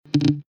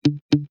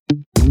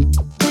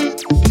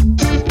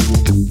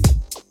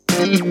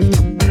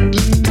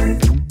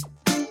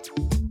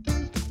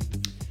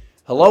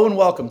Hello and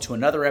welcome to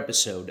another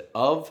episode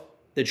of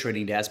the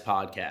Trading Desk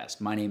Podcast.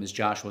 My name is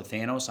Joshua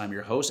Thanos. I'm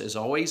your host as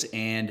always,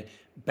 and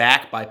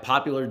back by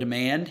popular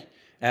demand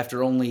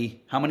after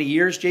only how many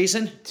years,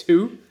 Jason?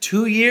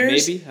 2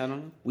 years? Maybe, I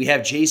don't know. We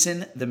have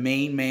Jason, the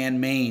main man,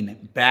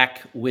 Maine,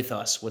 back with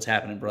us. What's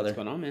happening, brother? What's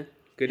going on, man?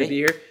 Good to be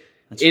here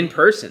in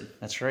person.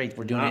 That's right.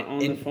 We're doing Not it on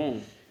the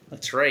phone.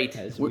 That's right.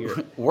 That is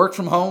weird. Work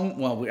from home.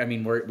 Well,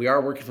 we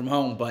are working from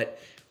home, but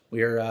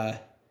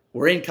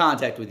we're in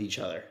contact with each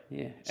other.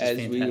 Yeah, as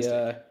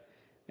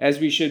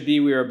we should be.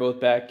 We are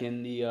both back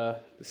in the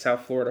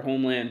South Florida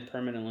homeland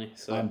permanently.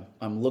 So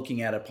I'm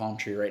looking at a palm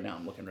tree right now.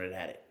 I'm looking right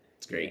at it.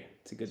 It's great. Yeah,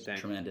 it's a good thing.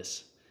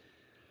 Tremendous.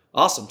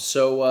 Awesome.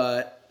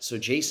 So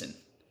Jason,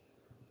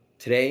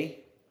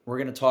 today we're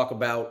going to talk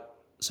about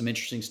some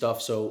interesting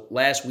stuff. So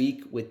last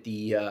week with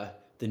the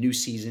new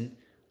season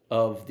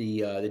of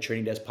the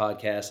Trading Desk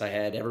Podcast, I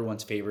had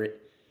everyone's favorite,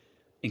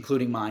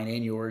 including mine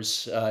and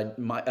yours,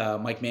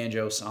 Mike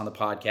Manjos on the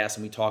podcast,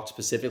 and we talked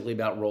specifically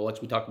about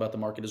Rolex. We talked about the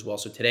market as well.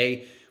 So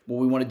today, what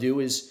we want to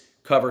do is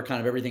cover kind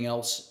of everything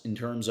else in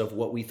terms of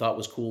what we thought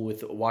was cool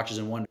with watches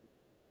and wonders.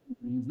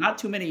 Not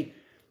too many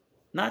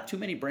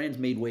brands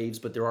made waves,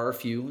 but there are a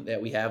few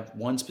that we have.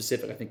 One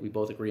specific, I think we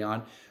both agree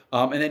on,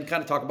 and then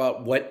kind of talk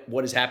about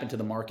what has happened to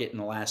the market in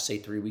the last, say,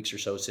 3 weeks or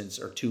so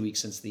or 2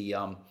 weeks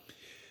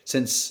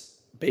since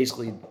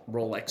basically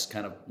Rolex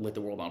kind of lit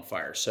the world on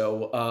fire.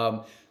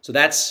 So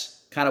that's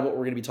kind of what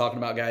we're going to be talking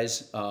about,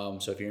 guys. So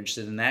if you're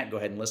interested in that, go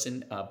ahead and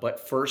listen.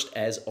 But first,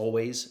 as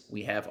always,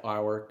 we have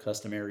our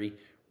customary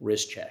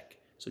wrist check.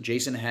 So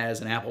Jason has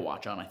an Apple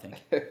Watch on, I think.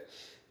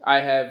 I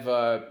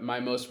have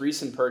my most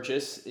recent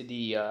purchase,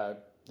 the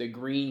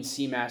green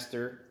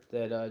Seamaster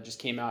that just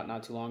came out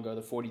not too long ago,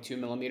 the 42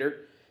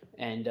 millimeter.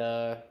 And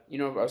I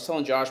was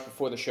telling Josh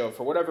before the show,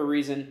 for whatever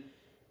reason,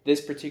 this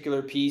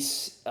particular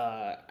piece,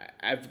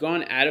 I've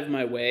gone out of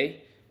my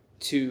way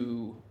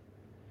to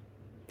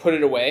put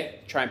it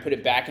away, try and put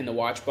it back in the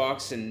watch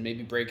box and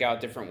maybe break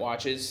out different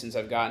watches since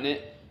I've gotten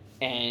it.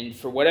 And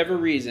for whatever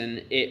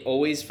reason, it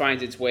always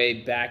finds its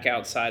way back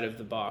outside of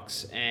the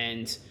box.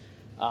 And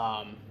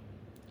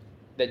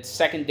the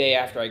second day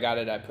after I got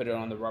it, I put it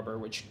on the rubber,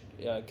 which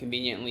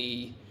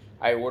conveniently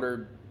I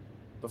ordered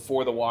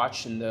before the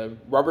watch. And the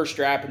rubber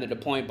strap and the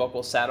deployment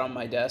buckle sat on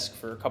my desk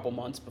for a couple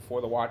months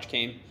before the watch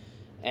came.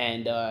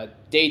 And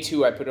day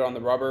 2, I put it on the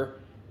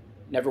rubber,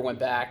 never went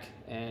back,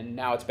 and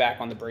now it's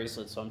back on the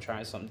bracelet, so I'm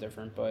trying something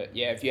different. But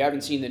yeah, if you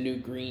haven't seen the new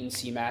green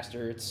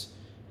Seamaster, it's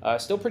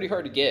still pretty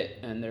hard to get,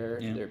 and there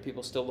are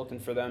people still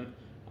looking for them.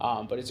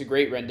 But it's a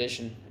great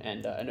rendition,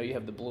 and I know you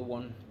have the blue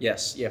one.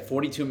 Yes,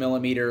 42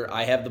 millimeter.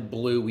 I have the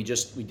blue. We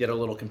did a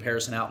little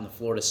comparison out in the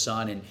Florida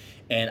sun,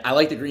 and I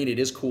like the green. It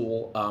is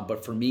cool,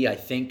 but for me, I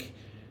think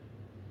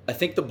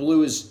the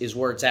blue is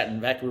where it's at. In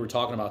fact, we were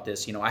talking about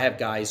this. I have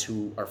guys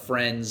who are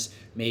friends,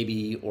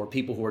 maybe, or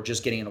people who are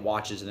just getting into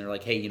watches, and they're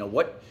like, hey,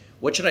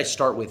 what should I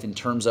start with in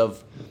terms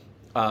of,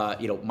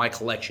 my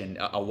collection?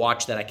 A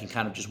watch that I can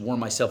kind of just warm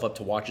myself up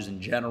to watches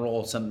in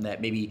general, something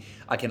that maybe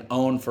I can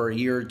own for a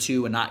year or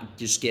two and not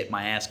just get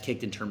my ass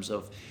kicked in terms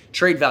of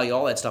trade value,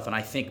 all that stuff. And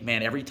I think,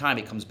 man, every time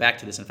it comes back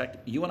to this. In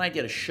fact, you and I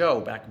did a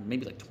show back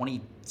maybe like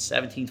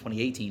 2017,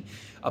 2018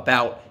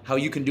 about how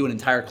you can do an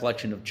entire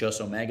collection of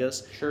just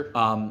Omegas. Sure.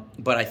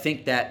 But I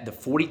think that the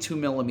 42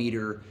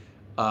 millimeter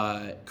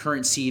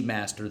current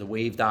Seamaster, the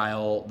wave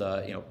dial,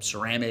 the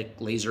ceramic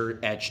laser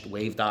etched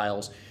wave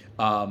dials.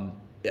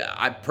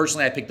 I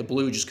picked the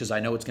blue just because I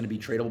know it's going to be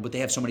tradable, but they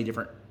have so many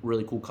different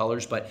really cool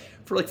colors. But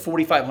for like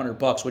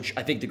 $4,500, which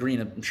I think the green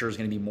I'm sure is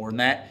going to be more than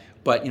that.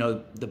 But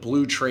the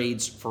blue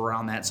trades for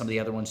around that. Some of the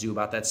other ones do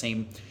about that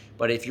same.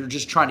 But if you're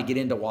just trying to get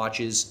into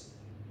watches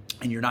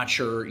and you're not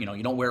sure, you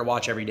don't wear a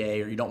watch every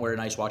day or you don't wear a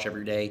nice watch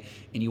every day,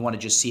 and you want to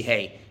just see,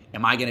 hey,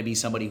 am I going to be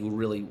somebody who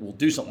really will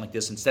do something like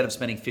this instead of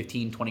spending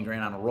 15, 20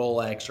 grand on a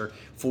Rolex or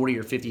 $40,000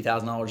 or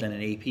 $50,000 in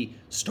an AP?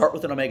 Start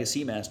with an Omega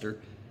Seamaster.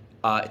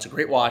 It's a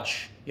great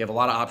watch. You have a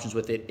lot of options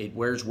with it. It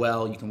wears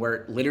well. You can wear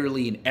it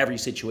literally in every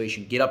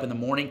situation. Get up in the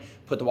morning,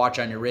 put the watch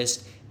on your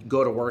wrist,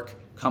 go to work,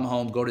 come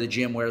home, go to the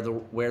gym, wear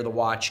the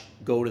watch,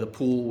 go to the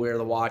pool, wear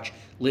the watch.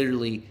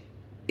 Literally,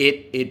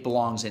 it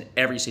belongs in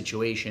every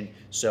situation.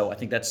 So I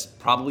think that's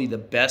probably the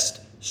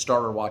best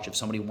starter watch if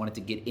somebody wanted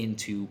to get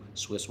into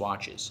Swiss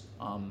watches.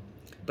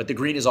 But the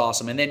green is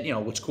awesome. And then,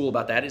 what's cool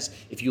about that is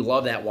if you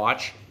love that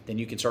watch, then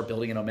you can start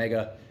building an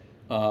Omega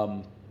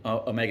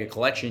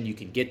collection. You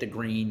can get the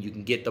green, you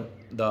can get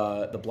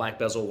the black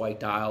bezel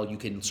white dial. You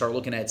can start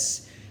looking at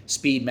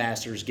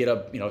Speedmasters, get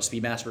a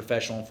Speedmaster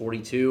Professional in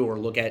 42, or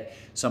look at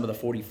some of the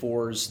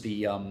 44s,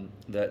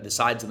 the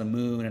sides of the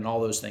moon and all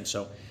those things.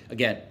 So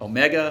again,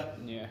 Omega.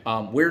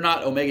 Yeah. We're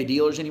not Omega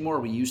dealers anymore.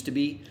 We used to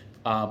be,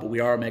 but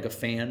we are Omega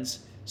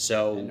fans.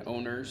 So and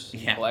owners,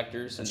 and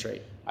collectors. That's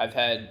right.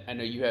 I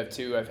know you have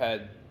too. I've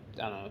had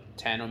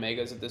 10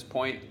 Omegas at this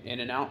point,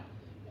 in and out.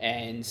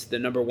 And the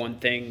number one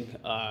thing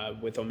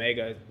with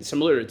Omega,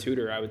 similar to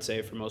Tudor, I would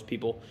say for most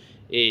people,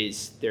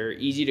 is they're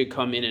easy to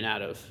come in and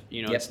out of.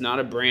 It's not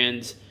a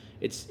brand.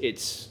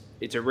 It's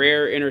a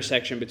rare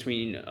intersection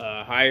between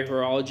high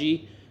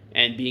horology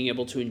and being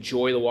able to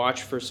enjoy the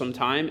watch for some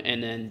time,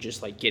 and then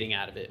just like getting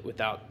out of it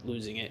without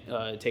losing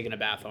it, taking a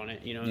bath on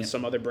it. And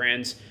some other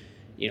brands,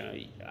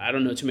 I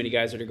don't know too many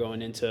guys that are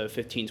going into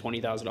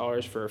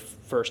 $15,000-$20,000 for a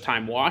first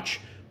time watch,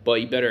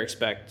 but you better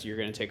expect you're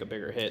going to take a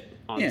bigger hit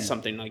on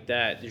something like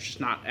that. There's just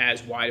not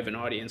as wide of an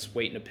audience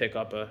waiting to pick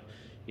up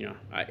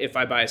if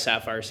I buy a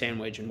Sapphire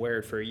Sandwich and wear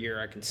it for a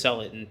year, I can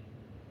sell it in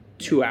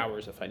 2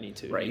 hours if I need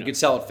to. Right, you can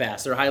sell it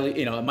fast. They're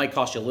highly, it might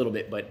cost you a little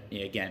bit, but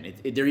again,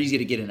 they're easy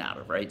to get in and out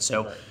of, right?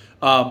 So,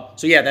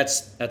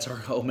 that's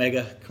our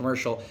Omega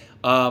commercial.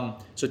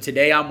 So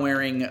today I'm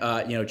wearing,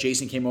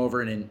 Jason came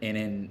over and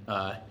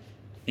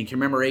in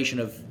commemoration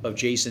of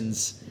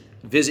Jason's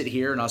visit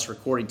here and us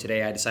recording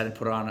today, I decided to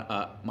put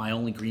on my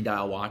only green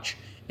dial watch,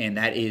 and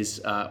that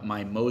is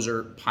my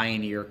Moser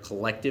Pioneer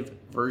Collective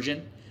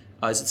version.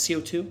 Is it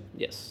CO2?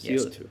 Yes,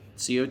 CO2.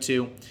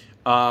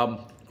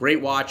 CO2.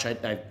 Great watch.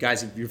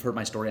 Guys, if you've heard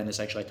my story on this,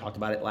 actually, I talked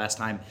about it last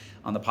time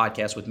on the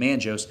podcast with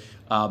Manjos.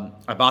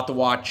 I bought the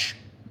watch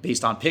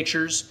based on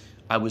pictures.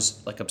 I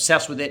was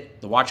obsessed with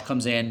it. The watch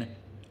comes in.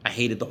 I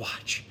hated the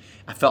watch.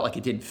 I felt like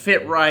it didn't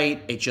fit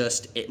right.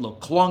 It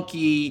looked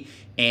clunky,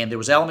 and there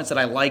was elements that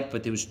I liked,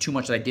 but there was too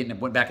much that I didn't. I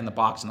went back in the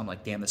box, and I'm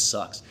like, damn, this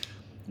sucks.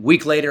 A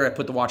week later, I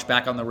put the watch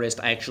back on the wrist.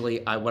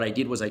 What I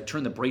did was I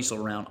turned the bracelet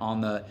around on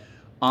the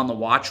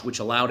watch, which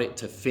allowed it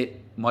to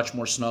fit much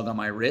more snug on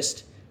my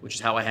wrist, which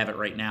is how I have it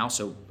right now.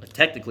 So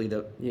technically,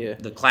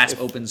 the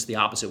clasp opens the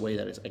opposite way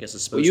that I guess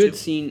it's supposed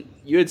to.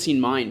 You had seen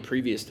mine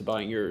previous to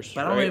buying yours.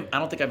 But right? I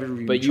don't think I've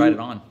ever even tried it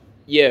on.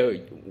 Yeah,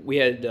 we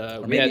had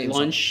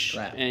lunch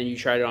and you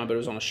tried it on, but it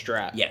was on a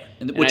strap. Yeah,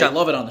 which I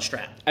love it on the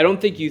strap. I don't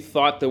think you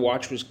thought the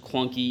watch was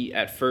clunky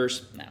at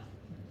first. No.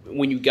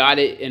 When you got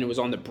it and it was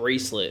on the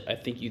bracelet, I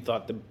think you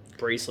thought the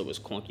bracelet was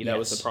clunky. That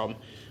was the problem.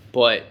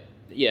 But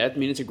yeah, I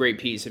mean, it's a great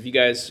piece. If you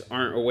guys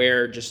aren't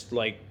aware, just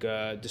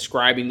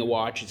describing the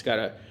watch, it's got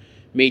a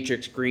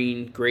matrix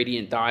green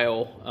gradient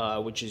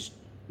dial,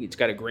 it's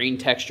got a grain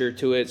texture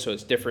to it, so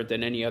it's different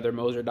than any other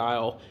Moser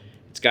dial.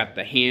 It's got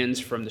the hands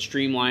from the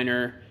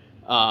Streamliner,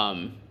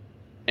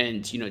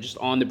 and just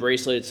on the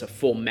bracelet, it's a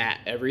full matte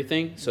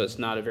everything, so it's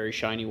not a very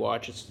shiny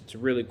watch. It's a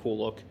really cool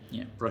look.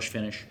 Yeah, brush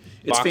finish.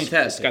 It's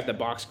fantastic. It's got the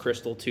box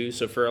crystal too,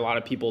 so for a lot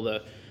of people,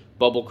 the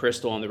bubble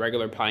crystal on the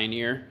regular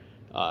Pioneer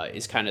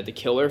is kind of the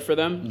killer for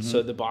them. Mm-hmm.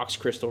 So the box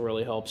crystal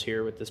really helps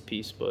here with this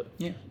piece. But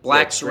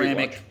black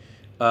ceramic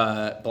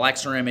bezel,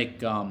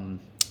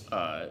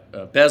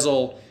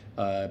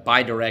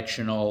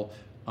 bidirectional.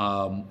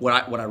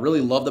 What I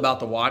really loved about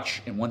the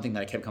watch, and one thing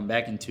that I kept coming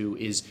back into,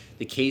 is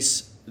the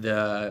case.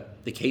 The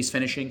case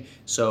finishing.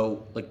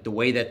 So the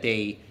way that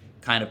they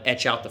kind of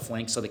etch out the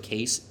flanks of the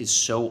case is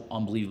so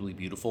unbelievably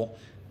beautiful.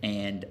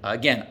 And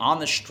again, on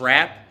the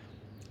strap,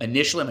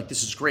 initially I'm like,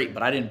 this is great,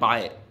 but I didn't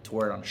buy it to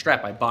wear it on a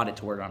strap. I bought it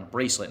to wear it on a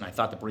bracelet, and I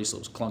thought the bracelet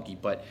was clunky.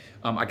 But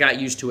I got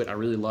used to it. I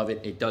really love it.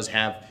 It does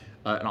have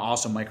an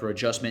awesome micro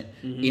adjustment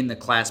in the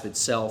clasp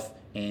itself.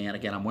 And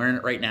again, I'm wearing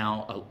it right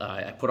now.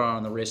 I put it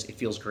on the wrist. It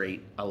feels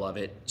great. I love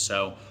it.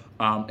 So,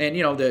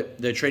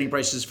 the trading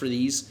prices for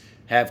these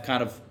have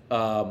kind of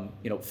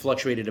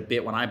fluctuated a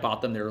bit. When I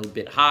bought them, they're a little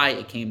bit high.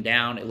 It came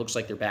down. It looks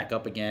like they're back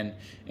up again.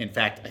 In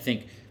fact, I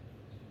think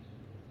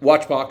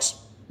Watchbox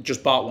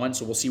just bought one,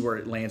 so we'll see where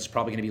it lands. It's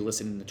probably going to be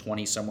listed in the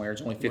 20s somewhere.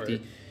 It's only 50.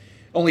 Right.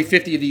 Only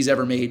 50 of these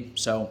ever made,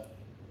 so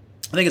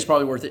I think it's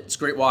probably worth it. It's a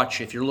great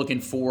watch. If you're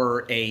looking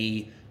for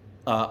a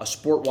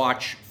sport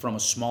watch from a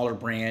smaller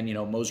brand,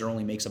 Moser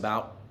only makes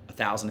about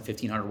 1,000 to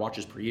 1,500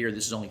 watches per year.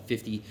 This is only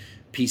 50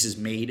 pieces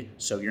made,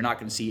 so you're not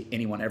going to see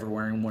anyone ever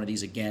wearing one of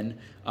these again.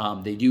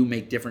 They do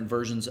make different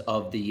versions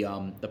of the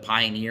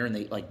Pioneer, and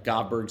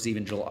Govberg's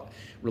even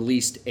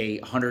released a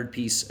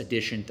 100-piece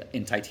edition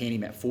in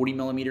titanium at 40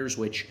 millimeters,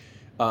 which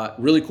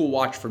really cool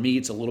watch for me.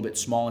 It's a little bit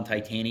small in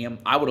titanium.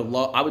 I would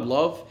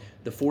love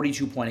the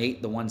 42.8,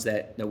 the ones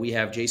that we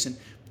have, Jason.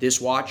 This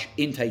watch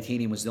in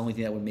titanium was the only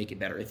thing that would make it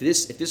better. If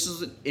this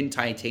is in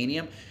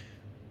titanium,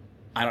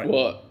 it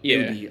would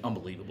be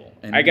unbelievable.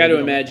 And I got to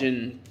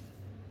imagine,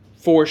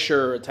 for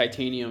sure, a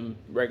titanium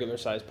regular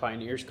size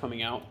Pioneer's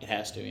coming out. It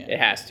has to, yeah. It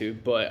has to,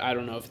 but I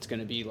don't know if it's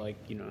going to be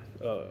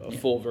a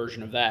full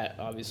version of that,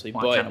 obviously.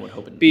 Well, but I kind of would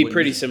hope it be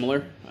pretty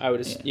similar. I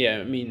would,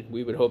 I mean,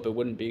 we would hope it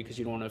wouldn't be, because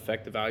you don't want to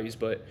affect the values,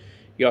 but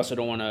you also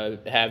don't want to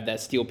have that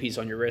steel piece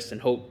on your wrist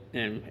and hope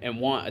and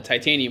want a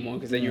titanium one,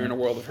 because then you're in a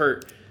world of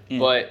hurt. Yeah.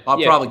 But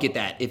I'll probably get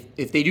that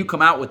if they do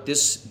come out with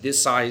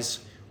this size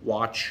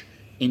watch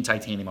in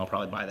titanium. I'll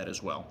probably buy that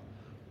as well.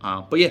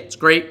 But yeah, it's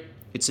great.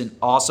 It's an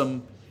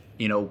awesome,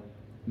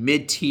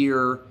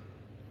 mid-tier,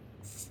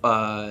 what's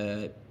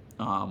the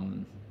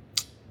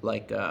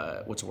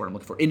word I'm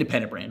looking for?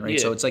 Independent brand, right? Yeah.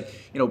 So it's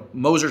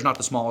Moser's not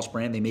the smallest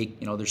brand. They make,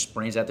 there's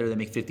brands out there that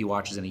make 50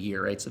 watches in a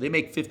year, right? So they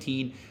make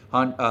 1,000 to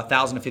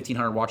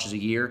 1,500 watches a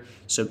year.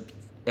 So,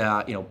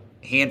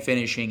 hand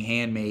finishing,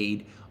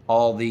 handmade,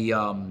 all the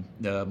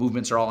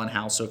movements are all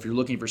in-house. So if you're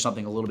looking for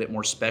something a little bit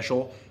more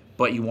special,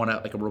 but you want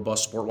a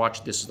robust sport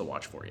watch, this is the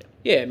watch for you.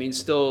 Yeah, I mean,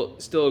 still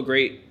a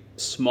great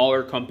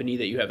smaller company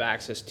that you have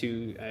access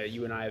to.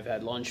 You and I have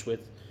had lunch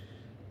with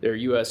their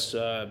U.S.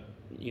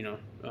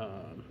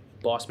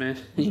 boss man,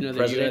 the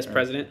President, U.S.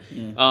 president.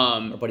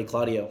 Our buddy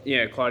Claudio.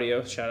 Yeah,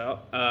 Claudio, shout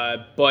out.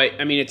 But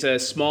I mean, it's a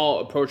small,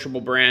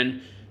 approachable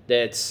brand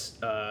that's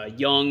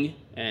young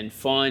and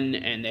fun,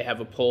 and they have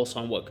a pulse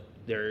on what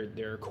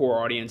their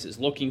core audience is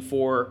looking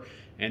for,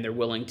 and they're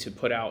willing to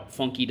put out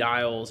funky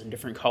dials and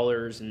different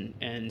colors,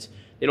 and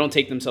they don't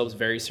take themselves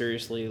very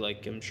seriously.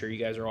 Like I'm sure you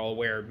guys are all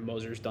aware,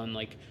 Moser's done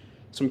like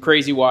some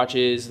crazy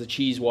watches, the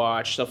cheese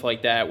watch, stuff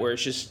like that, where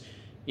it's just,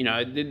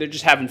 they're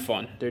just having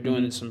fun. They're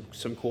doing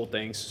some cool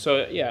things.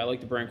 So yeah, I like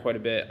the brand quite a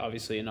bit.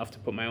 Obviously enough to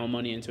put my own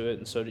money into it,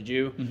 and so did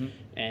you.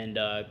 And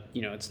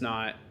it's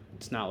not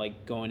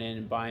like going in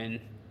and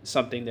buying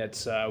something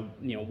that's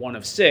one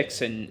of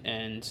six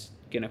and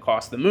gonna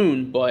cost the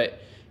moon, but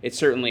it's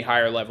certainly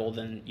higher level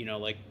than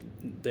like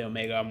the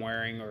Omega I'm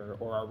wearing or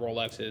our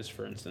Rolexes,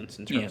 for instance,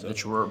 in terms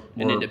of we're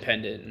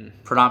independent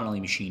and predominantly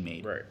machine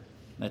made. Right.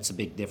 That's a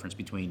big difference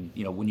between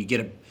when you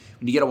get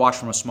a watch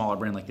from a smaller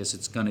brand like this,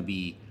 it's going to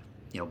be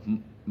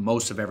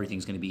most of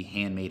everything's going to be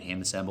handmade,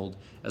 hand assembled,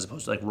 as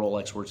opposed to like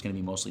Rolex where it's going to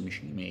be mostly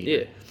machine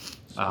made.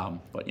 Yeah.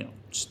 But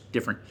just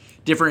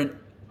different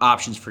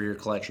options for your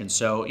collection.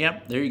 So yeah,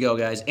 there you go,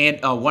 guys.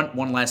 And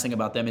one last thing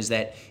about them is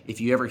that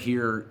if you ever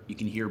you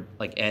can hear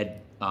like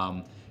Ed,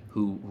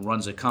 who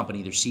runs a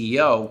company, their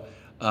CEO.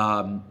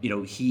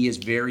 He is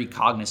very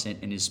cognizant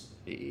and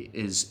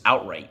is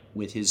outright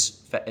with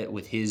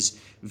his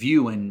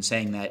view and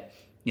saying that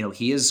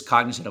he is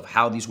cognizant of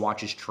how these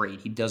watches trade.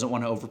 He doesn't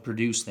want to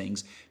overproduce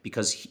things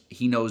because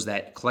he knows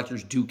that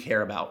collectors do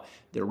care about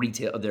their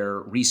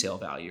resale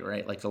value,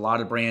 right? Like a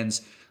lot of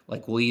brands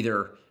will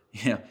either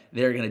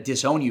they're going to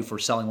disown you for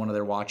selling one of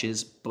their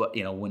watches, but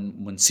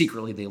when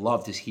secretly they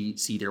love to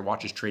see their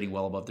watches trading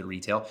well above the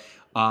retail,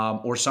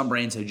 or some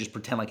brands that just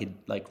pretend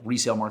like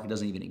resale market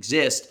doesn't even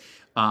exist.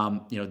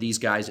 These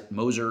guys,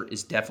 Moser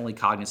is definitely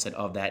cognizant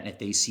of that, and if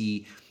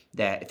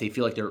they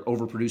feel like they're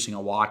overproducing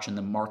a watch and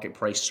the market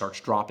price starts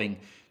dropping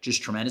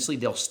just tremendously,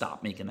 they'll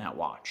stop making that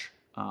watch.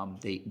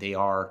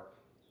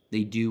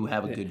 They do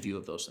have a good view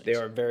of those things. They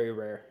are very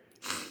rare.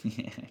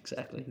 Yeah,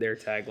 exactly. Their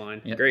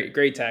tagline, yep.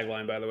 Great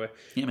tagline, by the way.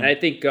 Yeah, and I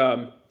think,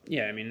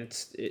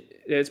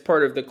 it's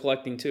part of the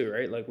collecting too,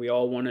 right? Like we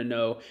all want to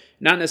know,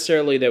 not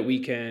necessarily that we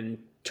can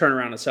turn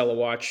around and sell a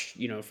watch,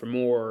 for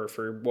more or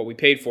for what we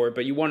paid for it,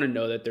 but you want to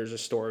know that there's a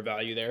store of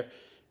value there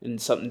and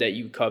something that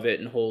you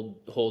covet and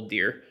hold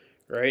dear,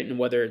 right? And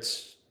whether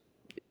it's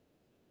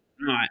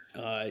not,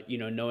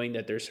 knowing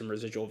that there's some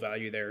residual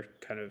value there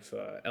kind of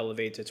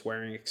elevates its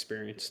wearing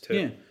experience too.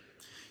 Yeah.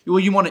 Well,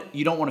 you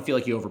don't want to feel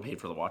like you overpaid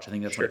for the watch. I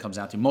think that's what it comes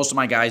down to. Most of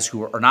my guys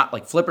who are not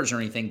like flippers or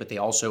anything, but they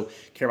also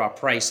care about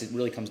price, it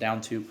really comes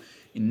down to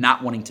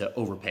not wanting to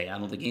overpay. I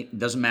don't think it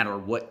doesn't matter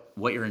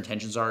what your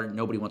intentions are.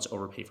 Nobody wants to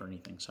overpay for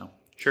anything. So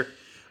sure.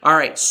 All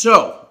right,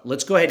 so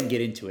let's go ahead and get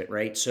into it,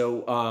 right?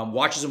 So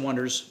Watches and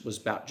Wonders was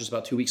just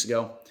about 2 weeks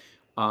ago.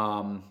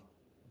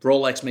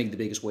 Rolex made the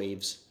biggest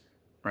waves,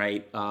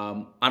 right?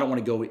 I don't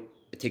want to go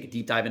take a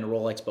deep dive into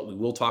Rolex, but we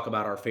will talk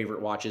about our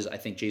favorite watches. I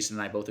think Jason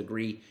and I both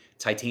agree.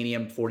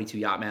 Titanium 42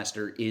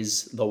 Yachtmaster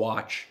is the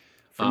watch.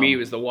 For me, it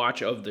was the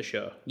watch of the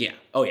show. Yeah.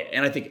 Oh, yeah.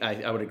 And I think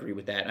I would agree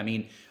with that. I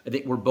mean, I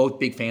think we're both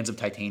big fans of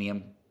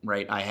titanium,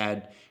 right? I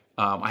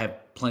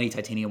have plenty of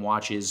titanium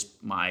watches.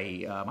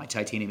 My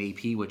titanium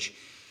AP, which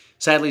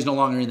sadly is no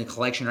longer in the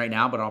collection right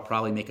now, but I'll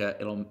probably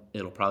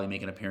it'll probably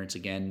make an appearance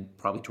again.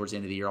 Probably towards the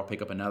end of the year, I'll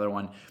pick up another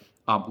one.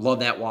 Love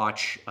that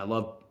watch. I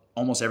love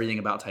almost everything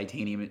about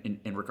titanium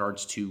in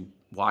regards to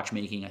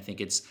watchmaking. I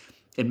think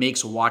it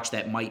makes a watch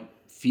that might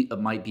be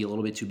a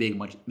little bit too big,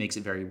 makes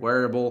it very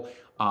wearable.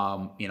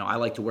 I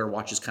like to wear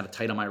watches kind of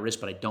tight on my wrist,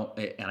 but I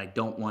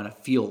don't want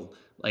to feel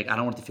like I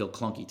don't want it to feel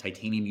clunky.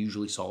 Titanium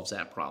usually solves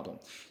that problem.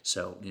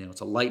 So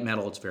it's a light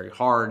metal, it's very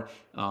hard.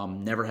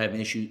 Never have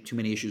too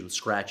many issues with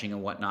scratching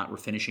and whatnot.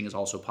 Refinishing is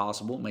also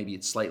possible. Maybe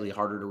it's slightly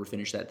harder to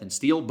refinish that than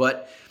steel,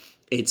 but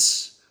it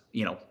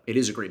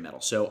is a great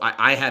metal. So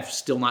I have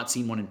still not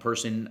seen one in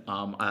person.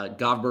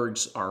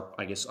 Govberg's, our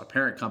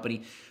parent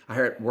company, I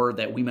heard word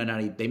that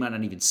they might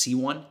not even see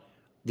one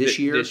this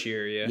year. This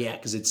year, yeah. Yeah,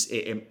 because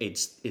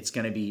it's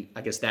going to be,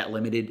 I guess, that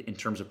limited in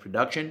terms of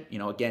production.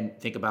 Again,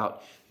 think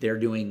about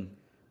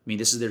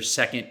this is their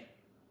second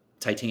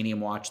titanium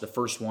watch. The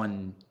first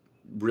one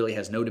really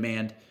has no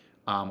demand.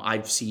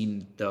 I've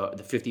seen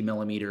the 50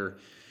 millimeter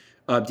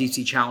Deep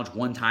Sea Challenge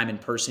one time in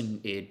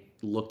person. It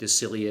looked as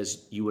silly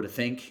as you would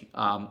think.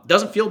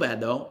 Doesn't feel bad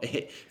though.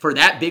 For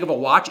that big of a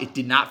watch, it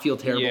did not feel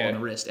terrible on the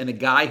wrist. And the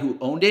guy who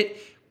owned it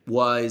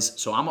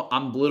I'm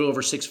a little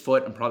over 6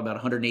 foot. I'm probably about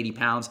 180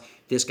 pounds.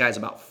 This guy's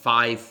about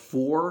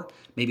 5'4",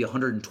 maybe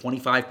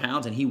 125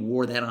 pounds, and he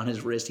wore that on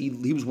his wrist.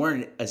 He was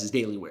wearing it as his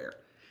daily wear.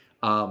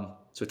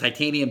 So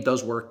titanium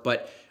does work,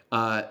 but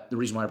the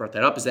reason why I brought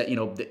that up is that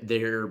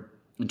they're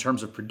in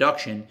terms of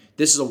production,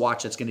 this is a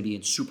watch that's going to be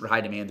in super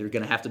high demand. They're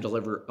going to have to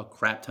deliver a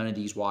crap ton of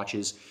these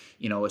watches.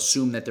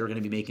 Assume that they're going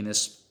to be making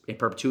this in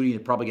perpetuity. They're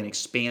probably going to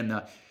expand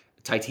the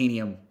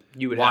titanium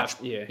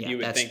watch. You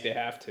would think they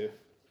have to.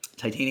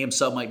 Titanium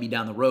sub might be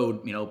down the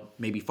road,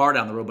 maybe far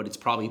down the road, but it's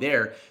probably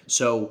there.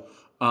 So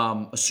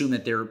assume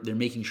that they're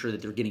making sure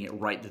that they're getting it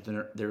right,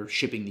 that they're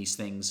shipping these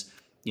things,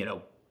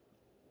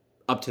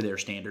 up to their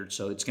standards.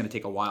 So it's going to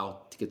take a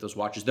while to get those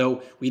watches.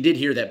 Though we did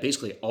hear that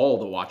basically all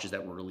the watches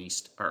that were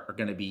released are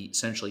going to be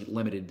essentially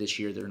limited this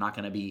year. They're not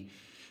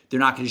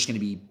just going to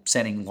be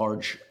sending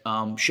large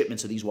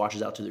shipments of these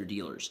watches out to their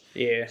dealers.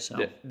 Yeah.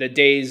 So the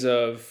days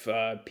of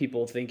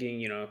people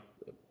thinking,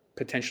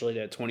 potentially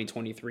that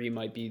 2023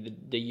 might be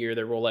the year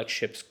that Rolex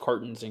ships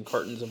cartons and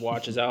cartons of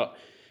watches out.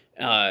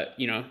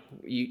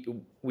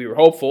 We were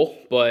hopeful,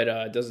 but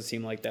it doesn't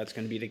seem like that's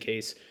going to be the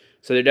case.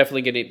 So they're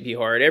definitely going to be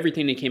hard.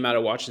 Everything that came out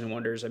of Watches and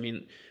Wonders, I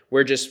mean,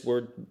 we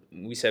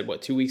said,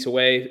 2 weeks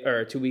away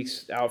or 2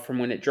 weeks out from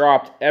when it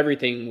dropped.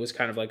 Everything was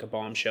kind of like a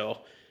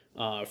bombshell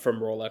from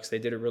Rolex. They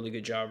did a really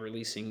good job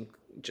releasing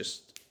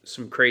just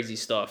some crazy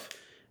stuff.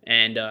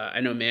 And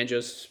I know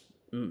Manjos,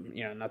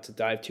 not to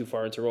dive too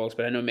far into Rolex,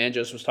 but I know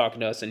Manjos was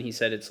talking to us and he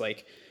said it's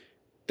like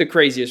the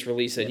craziest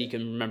release that he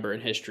can remember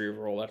in history of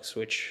Rolex,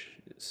 which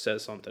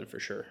says something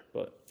for sure.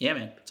 But yeah,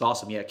 man, it's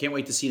awesome. Yeah, can't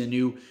wait to see the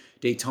new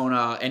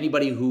Daytona.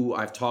 Anybody who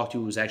I've talked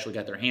to who's actually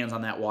got their hands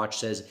on that watch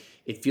says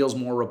it feels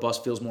more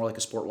robust, feels more like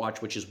a sport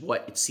watch, which is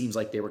what it seems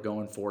like they were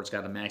going for. It's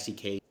got a maxi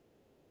case,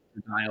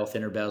 dial,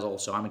 thinner bezel,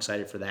 so I'm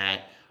excited for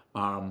that.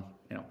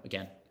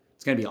 Again,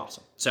 it's going to be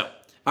awesome. So,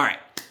 all right,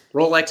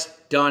 Rolex,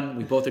 done.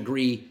 We both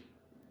agree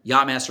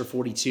Yachtmaster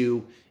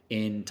 42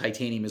 in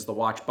titanium is the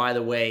watch. By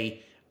the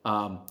way,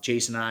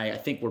 Jason and I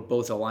think we're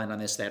both aligned on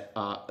this, that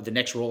the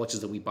next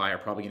Rolexes that we buy are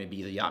probably going to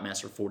be the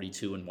Yachtmaster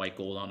 42 in white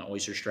gold on the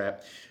Oyster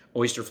strap.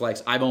 Oyster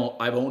Flex. I've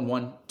owned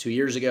one 2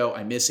 years ago.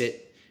 I miss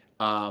it.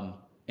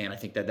 And I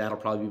think that'll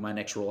probably be my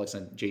next Rolex,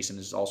 and Jason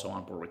is also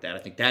on board with that. I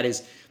think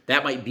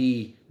that might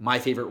be my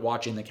favorite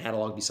watch in the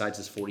catalog besides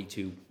this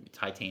 42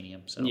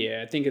 titanium. So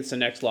yeah, I think it's the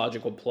next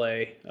logical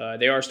play.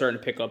 They are starting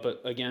to pick up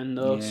again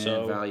though,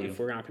 so value. If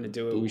we're not going to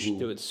do it, we should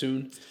do it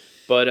soon.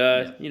 But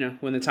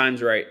when the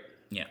time's right.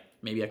 Yeah,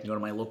 maybe I can go to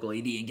my local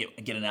AD and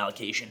get an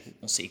allocation.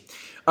 We'll see.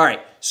 All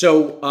right,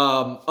 so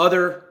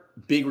other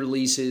big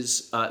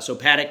releases. So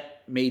Patek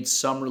made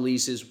some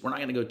releases. We're not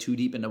going to go too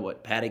deep into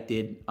what Patek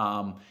did.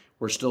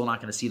 We're still not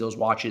going to see those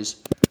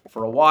watches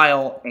for a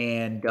while,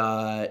 and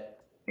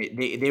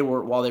they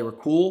were, while they were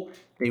cool,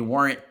 they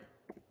weren't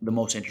the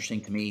most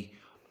interesting to me.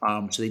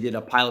 So they did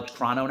a Pilot's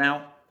Chrono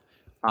now,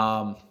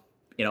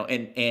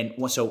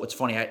 so what's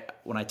funny,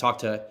 when I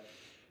talked to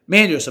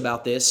Manjos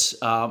about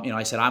this,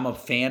 I said I'm a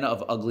fan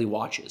of ugly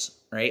watches,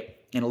 right?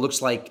 And it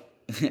looks like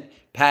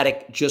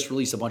Patek just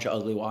released a bunch of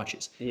ugly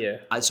watches. Yeah.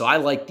 So I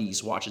like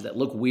these watches that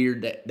look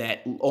weird,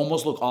 that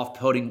almost look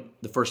off-putting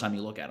the first time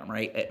you look at them,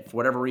 right? For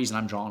whatever reason,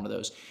 I'm drawn to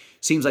those.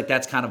 Seems like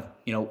that's kind of,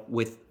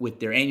 with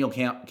their annual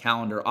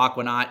calendar,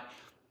 Aquanaut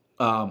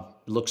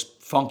looks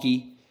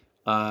funky.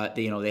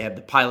 They have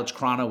the Pilot's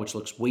Chrono, which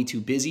looks way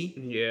too busy.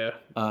 Yeah.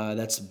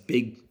 That's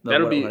big.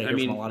 That'll be,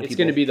 it's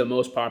going to be the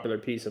most popular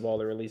piece of all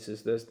the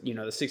releases. The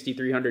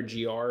 6300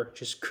 GR,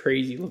 just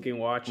crazy looking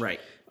watch. Right.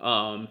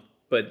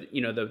 But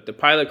the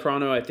Pilot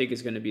Chrono, I think,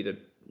 is going to be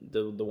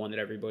the one that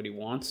everybody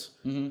wants.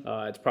 Mm-hmm.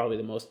 It's probably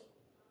the most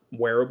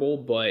wearable,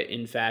 but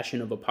in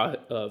fashion of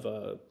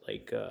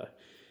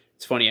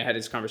it's funny. I had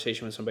this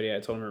conversation with somebody.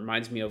 I told him it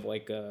reminds me of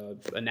like a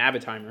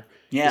Navitimer.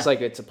 Yeah,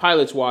 it's a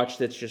pilot's watch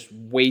that's just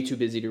way too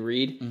busy to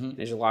read. Mm-hmm.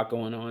 There's a lot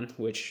going on,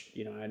 which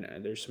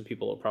there's some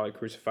people who will probably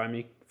crucify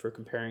me for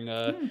comparing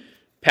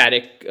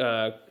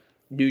Patek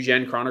new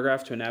gen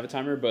chronograph to a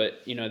Navitimer,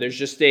 but there's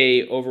just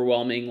a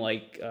overwhelming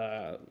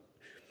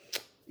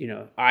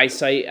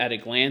eyesight at a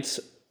glance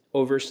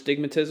over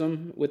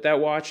stigmatism with that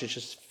watch. It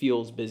just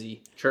feels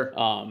busy. Sure.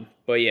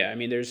 But yeah,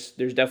 there's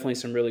definitely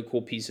some really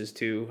cool pieces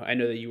too. I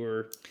know that you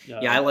were.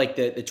 I like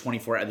the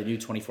new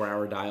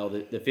 24-hour dial,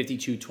 the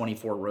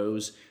 5224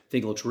 Rose. I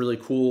think it looks really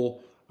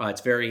cool.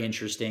 It's very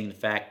interesting the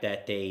fact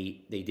that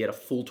they did a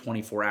full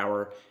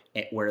 24-hour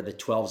where the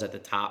 12's at the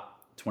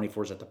top,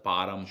 24's at the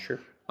bottom. Sure.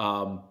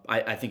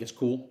 I think it's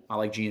cool. I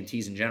like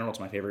GMTs in general. It's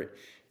my favorite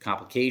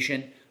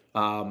complication.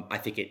 I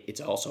think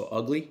it's also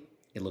ugly.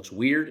 It looks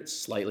weird. It's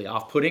slightly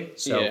off-putting.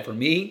 So for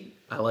me,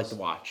 I like the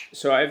watch.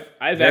 So I've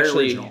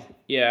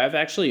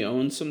actually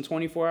owned some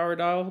 24-hour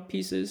dial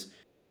pieces.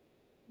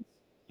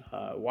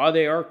 While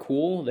they are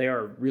cool, they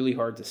are really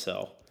hard to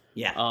sell.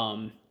 Yeah.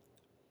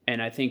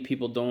 And I think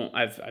people don't.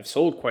 I've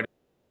sold quite a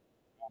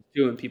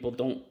few, and people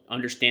don't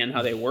understand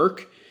how they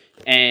work.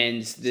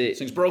 And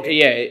thing's broken.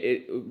 Yeah,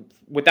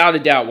 without a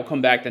doubt, will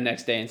come back the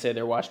next day and say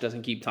their watch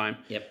doesn't keep time.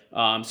 Yep.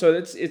 So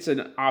it's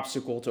an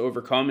obstacle to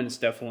overcome, and it's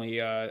definitely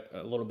a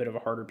little bit of a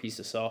harder piece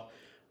to sell.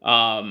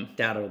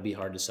 Doubt it'll be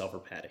hard to sell for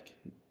Patek.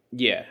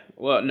 Yeah.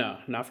 Well, no,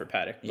 not for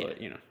Patek, but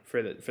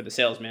for the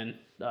salesman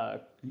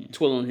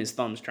twiddling his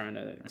thumbs trying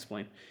to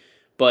explain.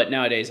 But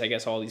nowadays, I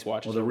guess all these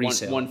watches are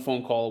one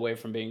phone call away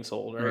from being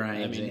sold,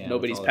 right?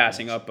 Nobody's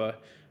passing up a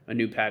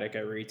new Patek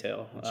at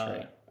retail. That's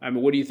right.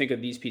 What do you think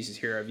of these pieces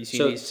here? Have you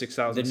seen these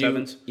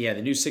 6007s?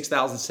 The new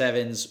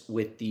 6007s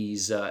with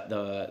these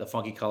the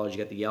funky colors. You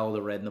got the yellow,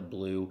 the red, and the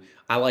blue.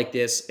 I like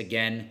this.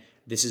 Again,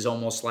 this is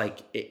almost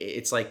like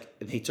it's like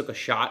they took a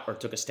shot or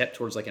took a step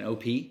towards like an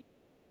OP.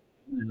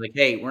 Like,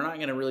 hey, we're not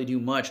going to really do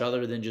much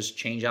other than just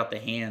change out the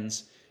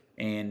hands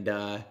and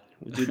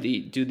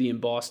Do the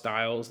embossed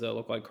dials that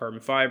look like carbon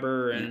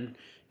fiber and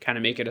kind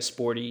of make it a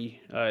sporty.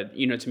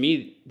 To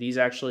me, these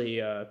actually,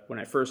 when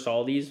I first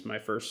saw these, my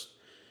first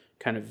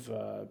kind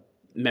of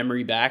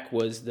memory back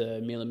was the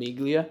Mila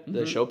Miglia,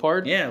 the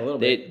Chopard. Yeah, a little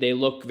bit. They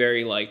look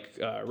very like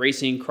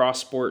racing, cross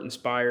sport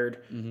inspired,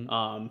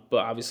 but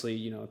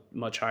obviously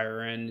much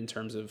higher end in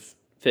terms of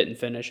fit and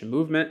finish and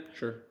movement.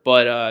 Sure.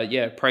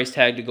 But price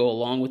tag to go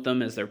along with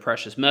them as their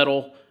precious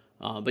metal.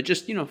 But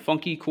just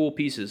funky, cool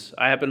pieces.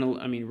 I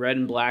mean, red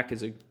and black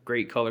is a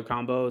great color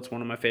combo. It's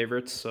one of my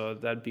favorites, so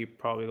that'd be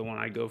probably the one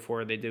I'd go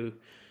for. They do,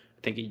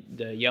 I think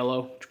the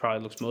yellow, which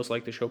probably looks most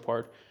like the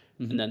Chopard,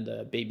 and then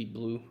the baby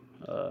blue,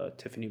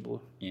 Tiffany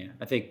blue. Yeah,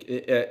 I think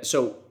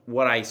so.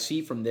 What I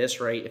see from this,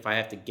 right? If I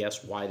have to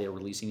guess why they're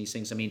releasing these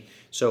things, I mean,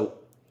 so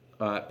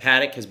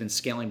Paddock has been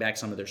scaling back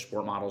some of their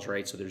sport models,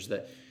 right? So there's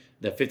the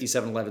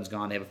 5711's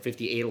gone. They have a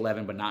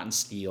 5811, but not in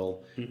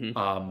steel.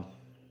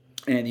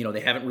 And they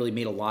haven't really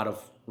made a lot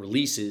of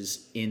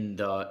releases in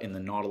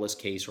the Nautilus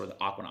case or the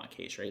Aquanaut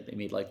case, right? They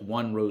made like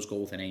one rose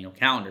gold with an annual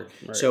calendar.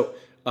 Right. So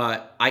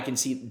I can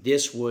see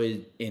this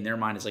would, in their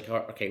mind, is like,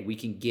 okay, we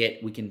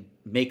can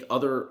make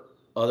other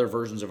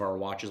versions of our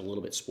watches a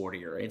little bit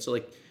sportier, right? So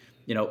like,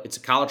 it's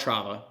a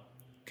Calatrava,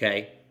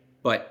 okay,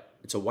 but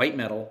it's a white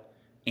metal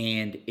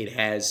and it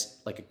has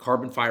like a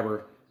carbon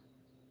fiber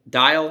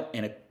dial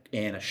and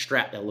a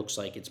strap that looks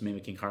like it's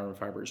mimicking carbon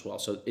fiber as well.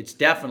 So it's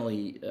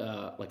definitely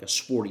like a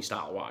sporty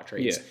style watch,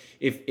 right? Yeah.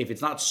 If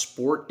it's not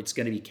sport, it's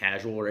going to be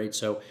casual, right?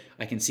 So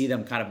I can see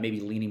them kind of maybe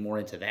leaning more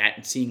into that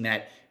and seeing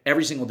that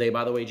every single day.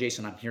 By the way,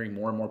 Jason, I'm hearing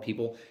more and more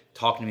people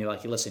talking to me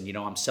like, hey, listen,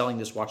 I'm selling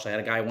this watch. I had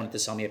a guy who wanted to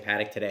sell me a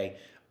Paddock today.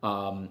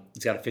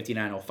 He's got a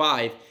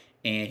 5905,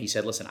 and he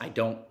said, listen, I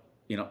don't,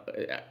 in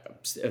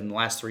the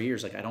last 3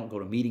 years, like I don't go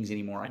to meetings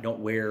anymore. I don't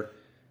wear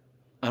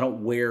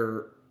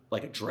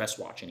like a dress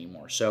watch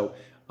anymore. So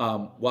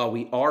while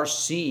we are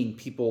seeing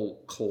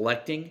people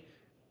collecting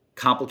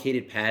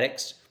complicated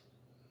Paddocks,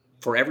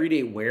 for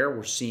everyday wear,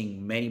 we're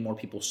seeing many more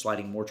people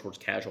sliding more towards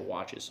casual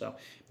watches. So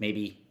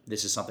maybe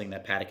this is something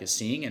that Paddock is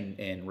seeing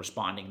and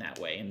responding that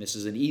way. And this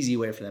is an easy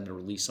way for them to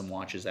release some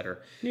watches that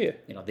are, they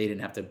didn't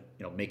have to,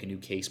 make a new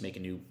case, make a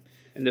new.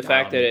 And the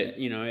fact that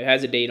it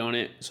has a date on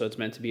it, so it's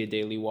meant to be a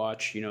daily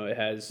watch. It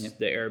has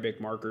the Arabic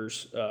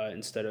markers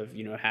instead of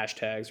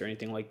hashtags or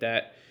anything like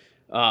that.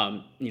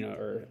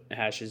 Or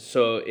hashes.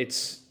 So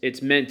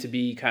it's meant to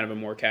be kind of a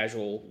more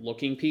casual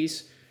looking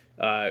piece.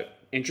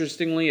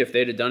 Interestingly, if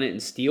they'd have done it in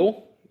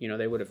steel,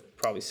 they would have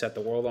probably set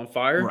the world on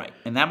fire. Right,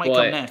 and that might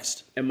come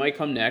next. It might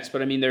come next,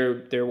 but I mean,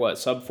 they're what,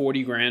 sub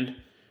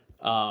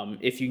 $40,000,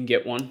 if you can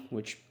get one,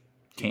 which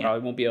you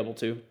probably won't be able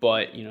to.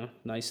 But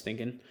nice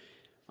thinking.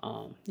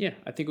 I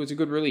think it was a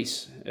good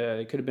release.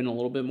 It could have been a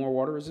little bit more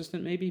water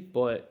resistant, maybe,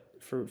 but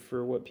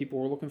for what people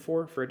were looking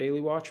for a daily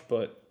watch,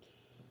 but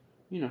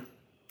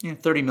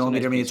 30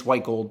 millimeter. I mean, it's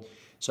white gold,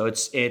 so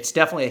it's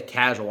definitely a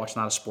casual watch,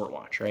 not a sport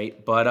watch,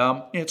 right?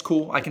 But it's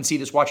cool. I can see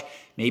this watch.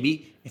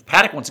 Maybe if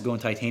Paddock wants to go in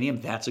titanium,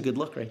 that's a good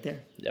look right there.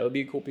 That would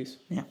be a cool piece.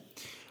 Yeah.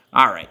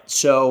 All right.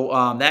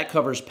 So that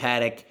covers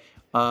Paddock.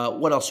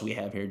 What else do we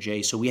have here,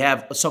 Jay? So we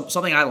have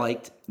something I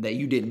liked that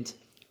you didn't.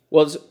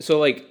 Well,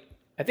 so I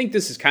think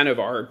this is kind of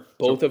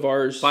both of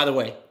ours. By the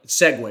way,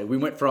 segue. We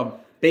went from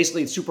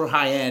basically super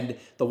high end,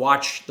 the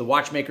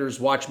watchmaker's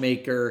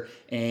watchmaker,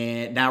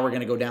 and now we're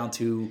going to go down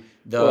to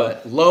the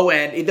low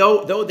end.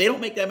 Though they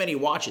don't make that many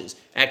watches.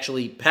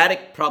 Actually,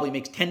 Paddock probably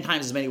makes 10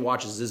 times as many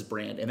watches as this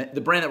brand. And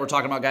the brand that we're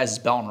talking about, guys, is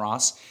Bell &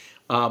 Ross.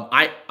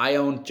 I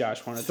own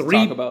Josh wanted to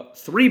talk about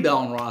three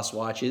Bell & Ross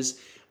watches.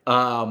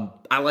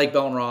 I like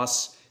Bell &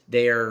 Ross.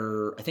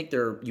 I think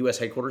their U.S.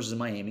 headquarters is in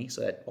Miami,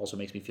 so that also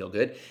makes me feel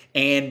good.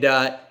 And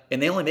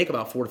they only make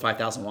about 4,000 to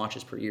 5,000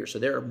 watches per year, so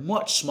they're a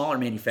much smaller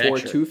manufacturer.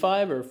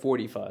 425 or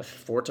 45?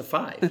 4 to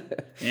 5.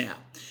 Yeah,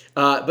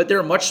 but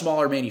they're a much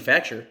smaller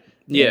manufacturer.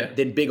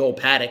 Than big old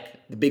Paddock,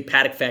 the big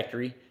Paddock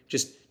factory,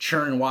 just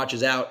churning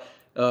watches out.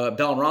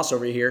 Bell & Ross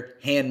over here,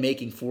 hand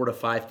making 4,000 to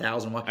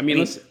 5,000 watches. I mean,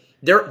 listen.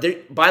 They're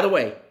by the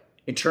way,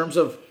 in terms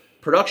of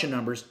production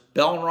numbers,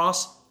 Bell &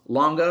 Ross,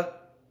 Longa,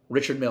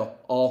 Richard Mille,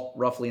 all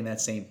roughly in that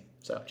same.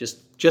 So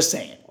just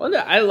saying. Well,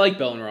 I like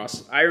Bell &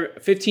 Ross.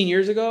 15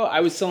 years ago,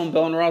 I was selling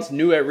Bell & Ross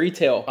new at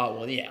retail. Oh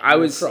well, yeah.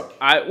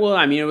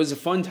 It was a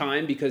fun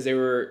time because they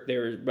were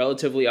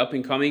relatively up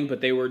and coming, but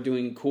they were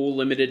doing cool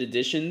limited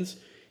editions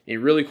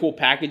and really cool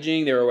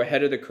packaging. They were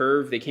ahead of the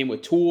curve. They came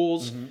with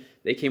tools. Mm-hmm.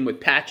 They came with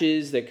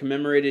patches that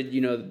commemorated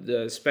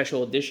the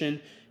special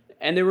edition,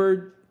 and they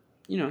were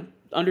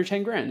under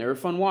 $10,000. They were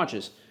fun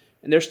watches.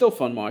 And they're still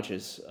fun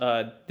watches.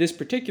 This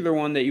particular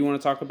one that you want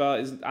to talk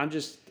about is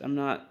I'm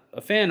not a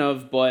fan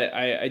of, but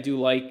I do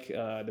like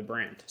the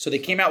brand. So they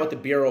came out with the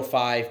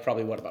BR05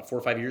 probably about 4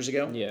 or 5 years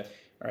ago. Yeah.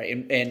 All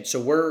right, and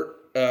so we're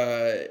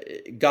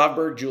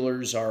Govberg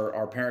Jewelers,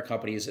 our parent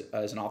company, is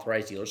an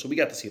authorized dealer. So we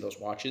got to see those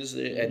watches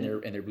and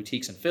their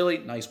boutiques in Philly.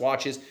 Nice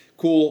watches,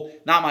 cool.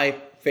 Not my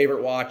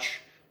favorite watch.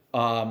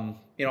 I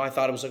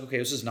thought it was like, okay,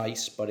 this is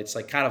nice, but it's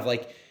like kind of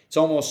like it's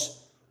almost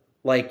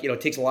like,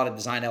 it takes a lot of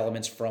design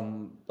elements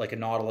from like a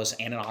Nautilus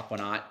and an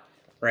Aquanaut,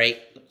 right?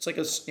 It's like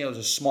it's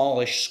a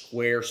smallish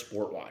square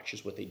sport watch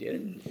is what they did.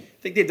 And I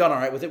think they've done all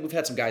right with it. We've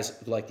had some guys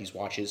who like these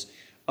watches.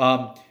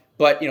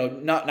 But,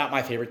 not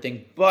my favorite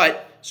thing.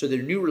 But, so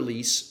their new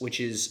release, which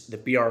is the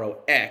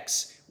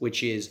BRO-X,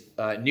 which is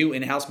a new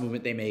in-house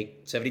movement they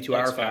make,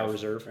 72-hour power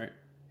reserve. Right.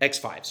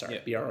 X5,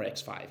 sorry. Yeah.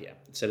 BRO-X5, yeah.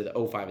 Instead of the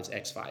O5, it's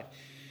X5.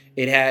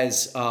 It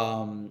has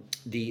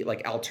the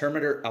like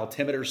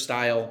altimeter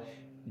style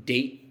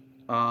date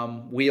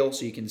wheel,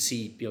 so you can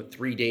see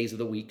 3 days of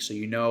the week, so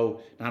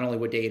not only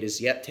what day it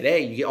is yet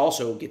today, you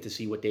also get to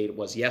see what date it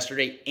was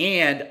yesterday,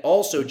 and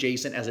also,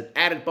 Jason, as an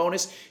added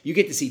bonus, you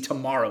get to see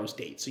tomorrow's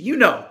date, so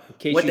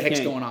what the heck's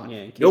going on.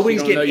 Yeah,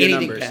 nobody's getting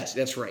anything past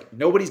you. That's right.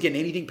 Nobody's getting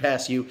anything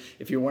past you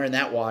if you're wearing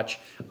that watch.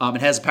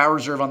 It has a power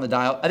reserve on the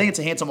dial. I think it's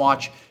a handsome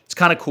watch. It's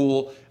kind of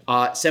cool.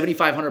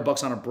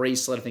 $7,500 on a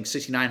bracelet. I think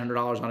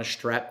 $6,900 on a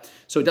strap.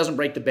 So it doesn't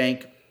break the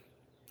bank.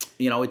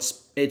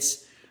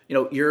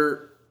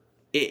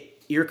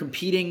 You're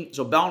competing.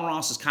 So Bell &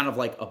 Ross is kind of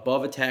like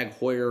above a Tag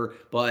Heuer,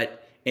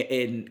 but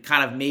in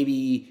kind of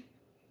maybe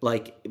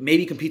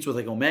competes with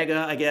like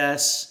Omega, I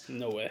guess.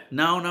 No way.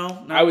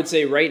 No. I would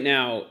say right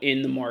now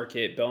in the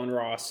market, Bell &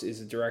 Ross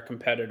is a direct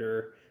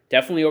competitor,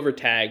 definitely over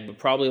Tag, but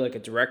probably like a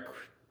direct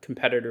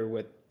competitor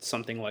with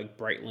something like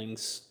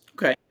Breitling's.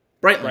 Okay.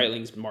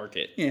 Breitling's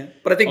market. Yeah,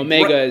 but I think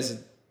Omega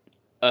is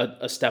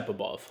a step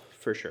above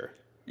for sure.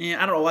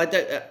 Yeah, I don't know.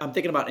 I'm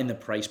thinking about in the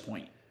price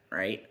point,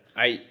 right?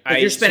 If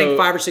you're spending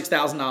 $5,000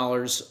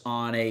 or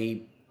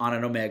 $6,000 on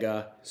an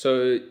Omega.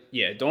 So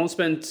yeah, don't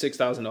spend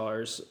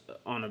 $6,000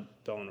 on a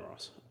Bell &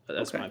 Ross.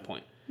 That's my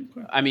point.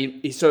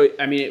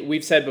 Okay.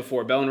 We've said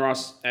before, Bell &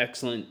 Ross,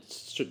 excellent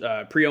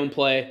pre-owned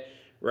play,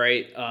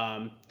 right?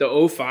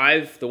 The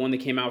 05, the one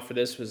that came out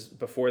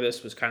before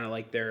this was kind of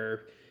like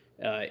their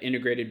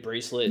integrated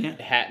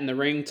bracelet hat in the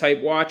ring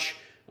type watch.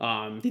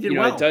 They did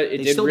well. It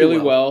did really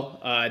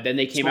well. Then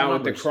they came out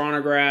with the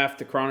chronograph.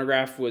 The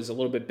chronograph was a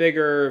little bit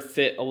bigger,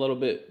 fit a little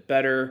bit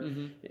better,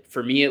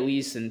 for me at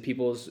least, in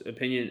people's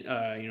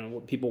opinion.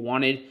 What people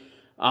wanted.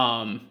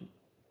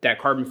 That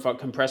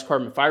compressed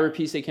carbon fiber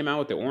piece they came out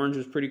with, the orange,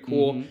 was pretty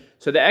cool.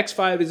 So the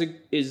X5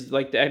 is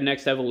like the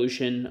next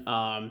evolution.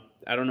 I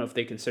don't know if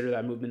they consider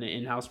that movement an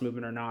in-house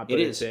movement or not, but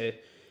their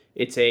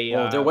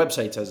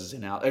website says it's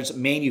in-house. There's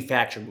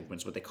manufactured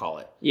movements, what they call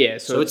it. Yeah,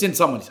 so it's in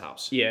someone's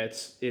house. Yeah,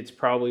 it's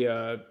probably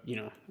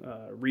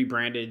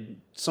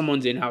rebranded,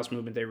 someone's in-house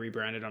movement they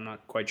rebranded. I'm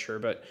not quite sure,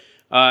 but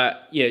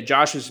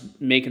Josh was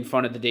making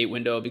fun of the date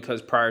window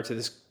because prior to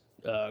this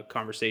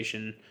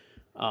conversation,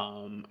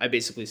 I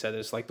basically said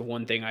this like the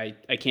one thing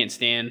I can't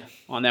stand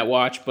on that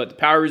watch, but the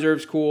power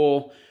reserve's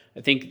cool.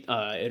 I think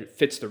it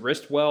fits the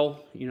wrist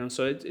well,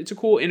 so it's a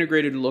cool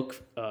integrated look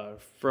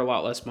for a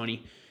lot less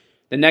money.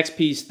 The next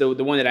piece, the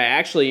one that I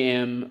actually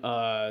am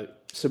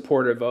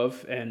supportive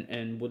of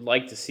and would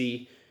like to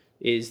see,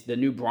 is the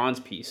new bronze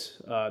piece,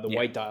 the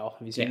white dial.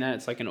 Have you seen that?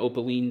 It's like an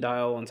opaline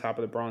dial on top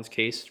of the bronze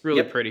case. It's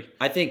really pretty.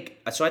 I think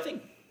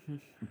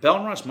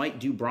Bell & Ross might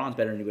do bronze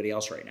better than anybody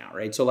else right now,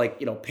 right? So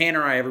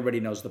Panerai, everybody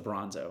knows the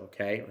Bronzo,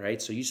 okay,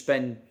 right? So you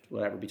spend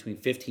whatever between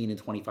 $15,000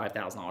 and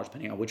 $25,000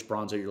 depending on which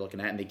Bronzo you're looking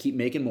at, and they keep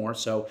making more,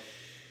 so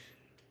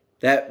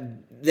that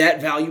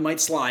value might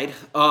slide.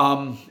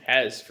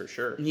 Has for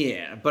sure.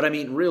 Yeah, but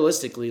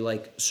realistically,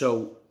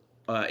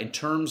 in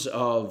terms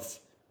of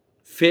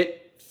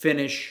fit,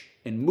 finish,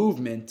 and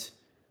movement,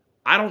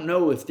 I don't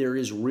know if there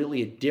is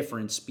really a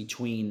difference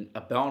between a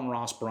Bell &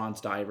 Ross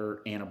bronze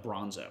diver and a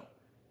Bronzo,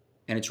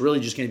 and it's really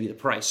just going to be the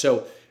price.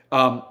 So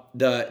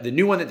the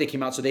new one that they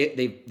came out, so they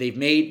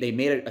made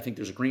it. I think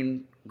there's a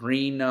green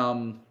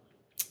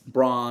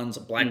bronze, a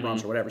black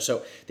bronze, or whatever.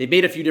 So they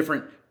made a few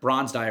different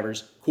bronze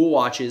divers, cool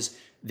watches.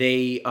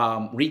 They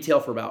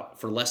retail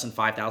for less than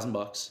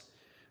 $5,000.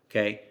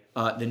 Okay.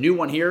 The new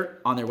one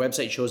here on their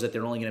website shows that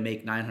they're only going to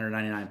make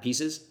 999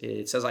 pieces.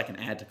 It says I can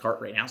add to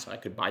cart right now, so I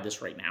could buy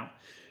this right now.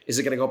 Is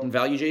it going to go up in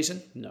value,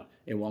 Jason? No,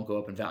 it won't go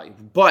up in value.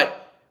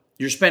 But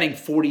you're spending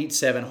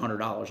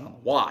 $4,700 on the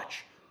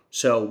watch.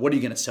 So what are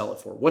you going to sell it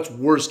for? What's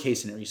worst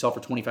case scenario? You sell for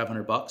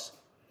 $2,500?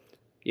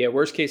 Yeah,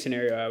 worst case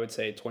scenario, I would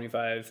say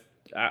 25.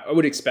 I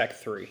would expect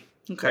 3.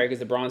 Okay. Right, because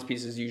the bronze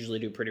pieces usually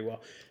do pretty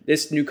well.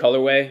 This new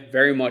colorway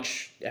very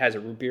much has a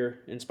root beer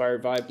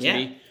inspired vibe to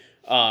me.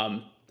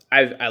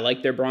 I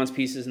like their bronze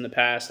pieces in the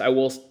past. I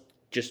will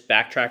just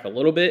backtrack a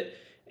little bit,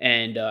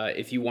 and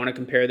if you want to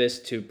compare this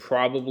to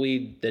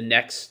probably the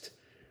next,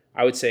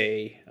 I would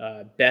say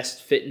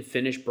best fit and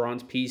finish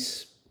bronze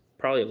piece,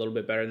 probably a little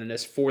bit better than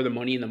this for the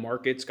money in the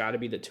market, it's got to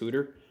be the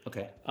Tudor.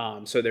 Okay.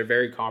 So they're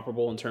very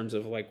comparable in terms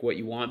of like what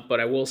you want, but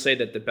I will say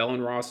that the Bell &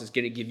 Ross is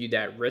going to give you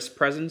that wrist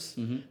presence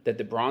that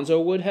the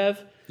Bronzo would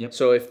have. Yep.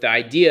 So if the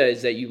idea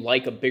is that you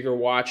like a bigger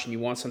watch and you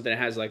want something that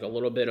has like a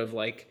little bit of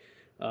like,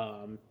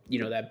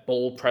 that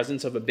bold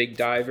presence of a big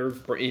diver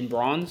in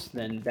bronze,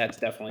 then that's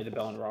definitely the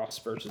Bell & Ross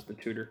versus the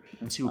Tudor.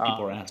 Let's see what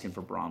people are asking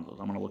for Bronzos.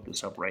 I'm going to look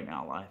this up right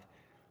now live.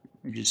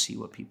 Let me just see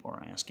what people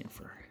are asking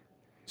for.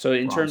 So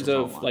in terms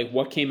of like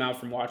what came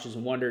out from Watches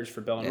and Wonders for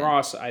Bell &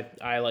 Ross,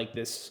 I like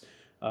this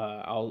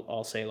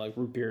I'll say like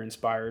root beer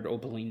inspired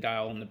Opaline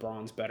dial in the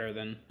bronze better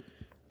than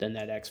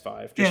that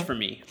X5. Just for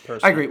me personally.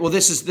 I agree. Well,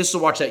 this is a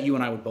watch that you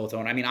and I would both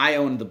own. I mean, I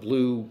own the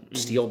blue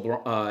steel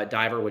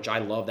diver, which I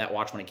love that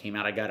watch when it came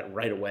out. I got it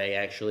right away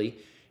actually,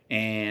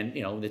 and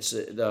it's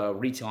the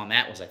retail on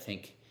that was I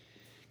think.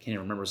 Can't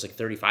even remember. It was like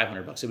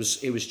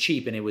 $3,500. It was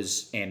cheap,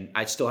 and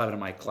I still have it in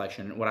my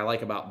collection. What I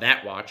like about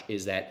that watch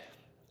is that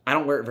I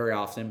don't wear it very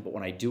often, but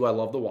when I do, I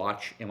love the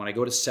watch. And when I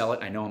go to sell it,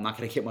 I know I'm not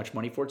going to get much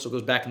money for it, so it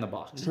goes back in the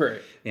box. Right.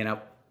 I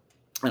don't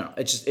know.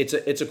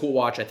 It's a cool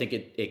watch. I think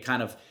it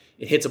kind of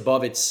hits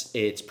above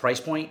its price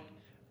point.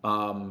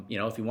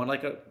 If you want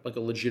like a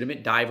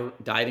legitimate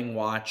diving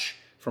watch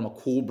from a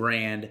cool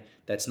brand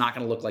that's not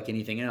going to look like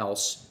anything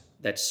else,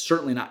 that's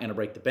certainly not going to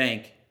break the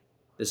bank,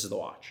 this is the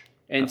watch.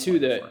 And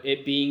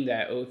it being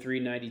that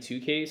 0392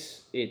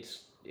 case,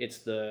 it's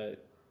the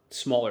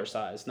smaller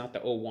size, not the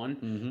 01.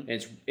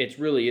 Mm-hmm. It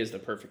really is the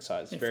perfect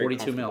size. It's very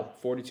 42 mil.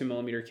 42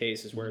 millimeter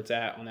case is where it's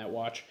at on that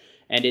watch,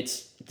 and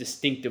it's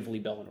distinctively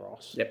Bell &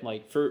 Ross. Yep.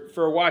 Like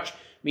for a watch, I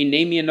mean,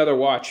 name me another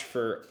watch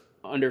for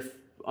under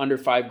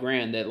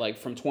 $5,000 that like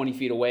from 20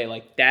 feet away,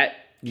 like that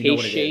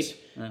case shape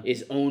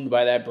is owned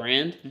by that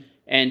brand. Mm-hmm.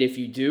 And if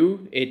you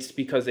do, it's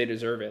because they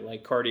deserve it.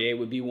 Like Cartier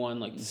would be one,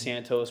 like the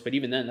Santos, but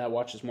even then, that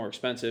watch is more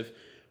expensive.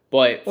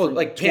 But from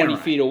like 20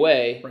 feet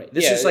away, right.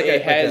 This is like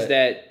it has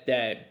that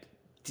DNA.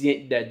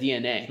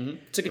 Mm-hmm.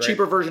 It's like a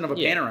cheaper version of a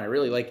Panerai,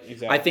 really. Like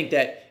exactly. I think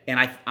that, and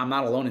I'm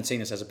not alone in saying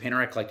this as a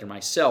Panerai collector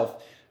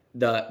myself.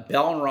 The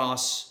Bell &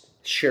 Ross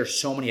share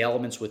so many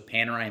elements with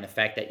Panerai, and the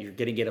fact that you're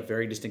going to get a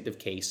very distinctive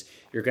case,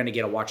 you're going to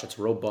get a watch that's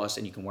robust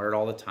and you can wear it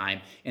all the time.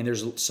 And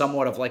there's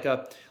somewhat of like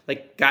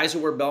guys who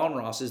wear Bell &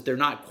 Rosses, they're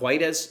not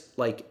quite as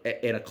like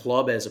in a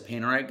club as a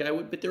Panerai guy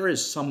would, but there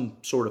is some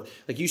sort of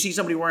like you see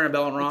somebody wearing a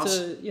Bell &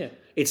 Ross,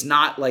 it's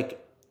not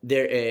like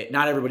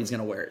not everybody's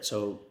going to wear it.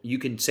 So you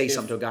can say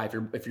something to a guy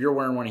if you're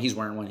wearing one and he's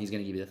wearing one, he's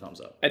going to give you the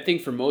thumbs up. I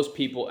think for most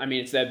people, I mean,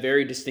 it's that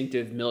very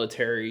distinctive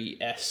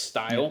military-esque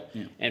style,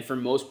 and for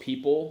most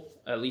people,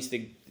 at least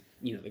the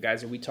guys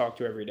that we talk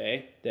to every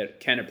day that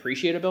can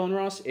appreciate a Bell &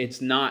 Ross,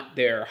 it's not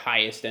their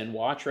highest end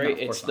watch, right?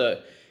 No,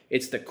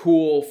 it's the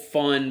cool,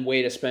 fun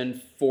way to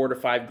spend $4,000 to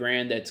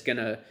 $5,000 that's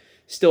gonna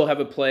still have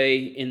a play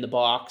in the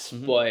box,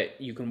 but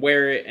you can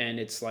wear it, and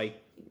it's like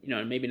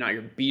maybe not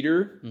your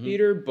beater,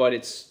 but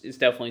it's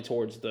definitely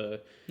towards the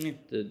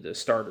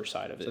starter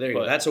side of it. So there you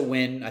go. That's a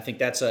win. I think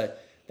that's a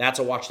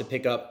watch to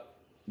pick up.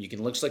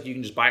 Looks like you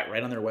can just buy it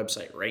right on their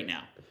website right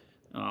now.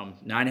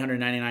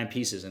 999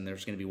 pieces, and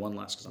there's going to be one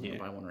less because I'm going to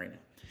buy one right now.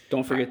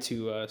 Don't forget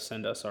to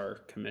send us our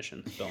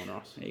commission, Bell &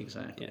 Ross.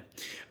 Exactly. Yeah.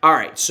 All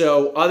right.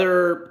 So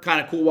other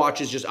kind of cool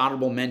watches, just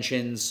honorable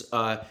mentions.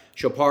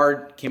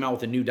 Chopard came out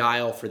with a new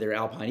dial for their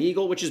Alpine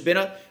Eagle, which has been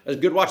a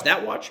good watch.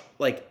 That watch,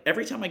 like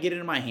every time I get it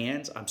in my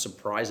hands, I'm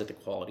surprised at the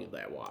quality of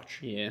that watch.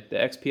 Yeah, the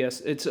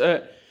XPS. It's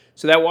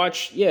so that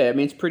watch. Yeah, I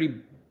mean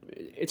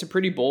it's a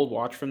pretty bold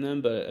watch from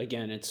them, but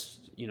again, it's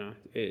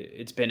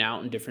it's been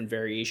out in different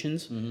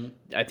variations. Mm-hmm.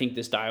 I think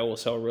this dial will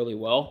sell really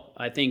well.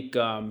 I think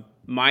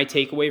my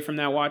takeaway from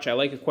that watch, I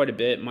like it quite a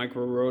bit.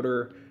 Micro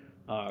rotor,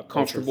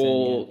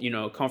 comfortable,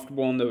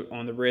 comfortable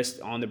on the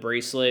wrist, on the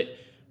bracelet.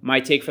 My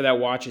take for that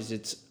watch is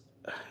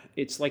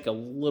it's like a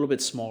little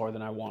bit smaller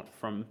than I want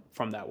from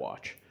that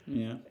watch.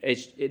 Yeah,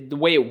 the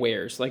way it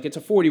wears, like it's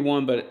a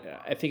 41, but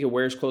I think it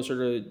wears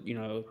closer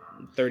to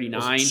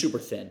 39. It's super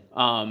thin.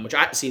 Which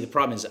I see. The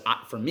problem is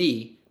for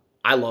me,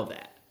 I love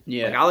that.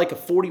 Yeah, like I like a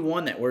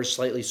 41 that wears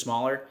slightly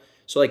smaller.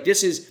 So like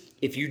this is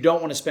if you don't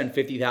want to spend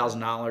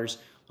 $50,000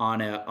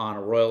 on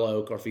a Royal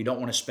Oak, or if you don't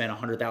want to spend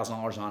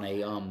 $100,000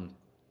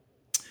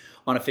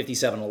 on a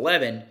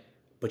 5711,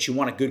 but you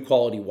want a good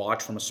quality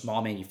watch from a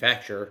small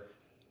manufacturer.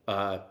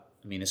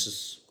 This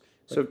is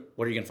so.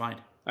 What are you gonna find?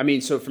 I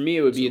mean, so for me,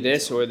 it would be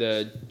this or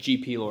the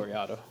GP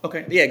Laureato.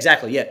 Okay. Yeah,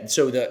 exactly. Yeah.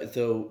 So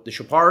the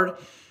Chopard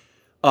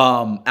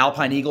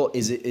Alpine Eagle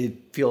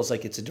it feels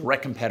like it's a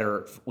direct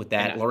competitor with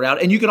that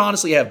Laureato, and you could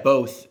honestly have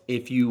both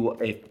if you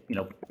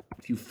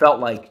felt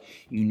like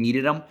you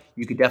needed them.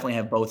 You could definitely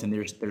have both, and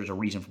there's a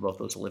reason for both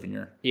those to live in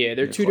your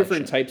they're two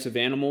different types of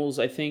animals.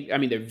 I think. I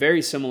mean, they're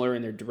very similar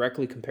and they're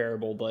directly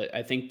comparable, but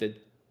I think the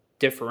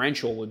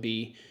differential would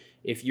be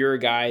if you're a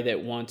guy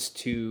that wants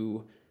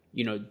to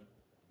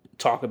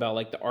talk about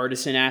like the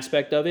artisan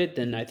aspect of it,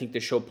 then I think the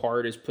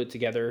Chopard is put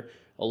together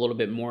a little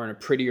bit more in a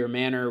prettier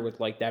manner with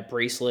like that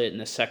bracelet and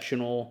the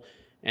sectional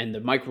and the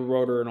micro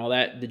rotor and all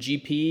that. The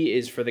GP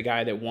is for the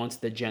guy that wants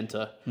the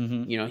Genta.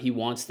 Mm-hmm. He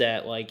wants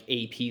that like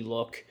AP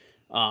look.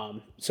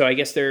 So I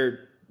guess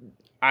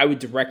I would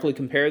directly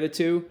compare the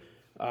two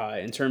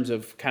in terms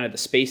of kind of the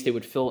space they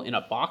would fill in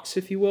a box,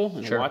 if you will,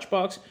 in a watch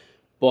box.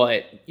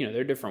 But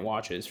they're different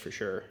watches for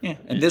sure. Yeah,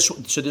 and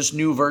this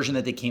new version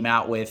that they came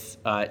out with,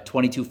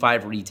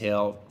 $22,500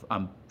 retail.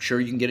 I'm sure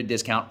you can get a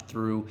discount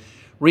through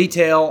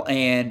retail,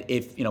 and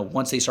if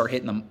once they start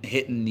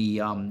hitting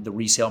the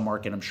resale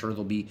market, I'm sure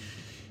they'll be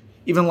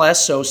even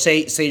less. So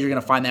say you're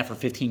going to find that for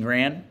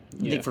 $15,000.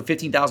 I think for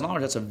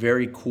 $15,000, that's a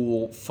very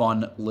cool,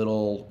 fun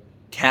little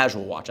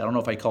casual watch. I don't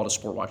know if I call it a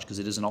sport watch because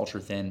it is an ultra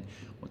thin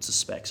What's the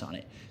specs on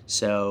it?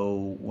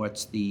 So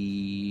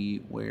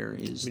where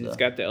is It's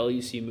got the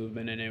LUC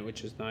movement in it,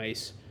 which is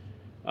nice.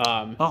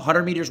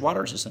 100 meters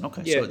water resistant.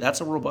 Okay, Yeah. so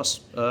that's a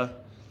robust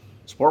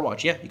sport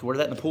watch. Yeah, you can wear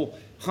that in the pool.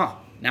 Huh.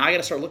 Now I got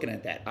to start looking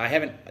at that. I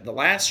haven't. The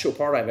last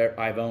Chopard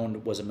I've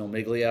owned was a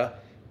Milmiglia.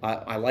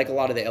 I like a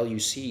lot of the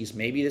LUCs.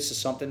 Maybe this is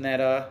something that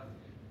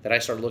I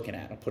start looking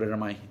at. I'll put it in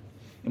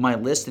my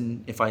list,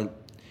 and if I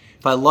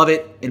love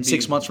it in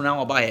 6 months from now,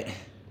 I'll buy it.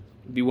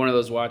 It'd be one of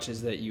those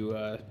watches that you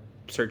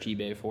search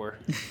eBay for.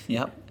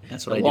 Yep,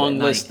 that's what I do. A long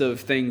list of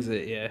things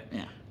that Yeah.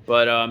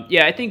 But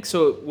I think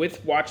so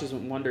with Watches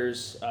and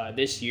Wonders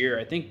this year.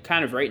 I think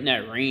kind of right in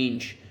that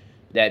range,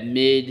 that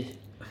mid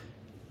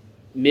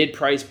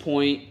price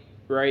point,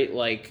 right?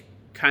 Like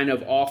kind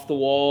of off the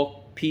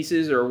wall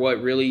pieces are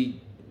what really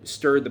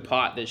stirred the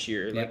pot this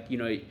year. Yep.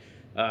 Like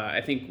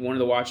I think one of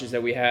the watches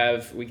that we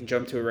can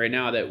jump to it right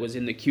now that was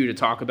in the queue to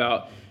talk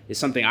about is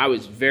something I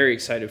was very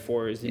excited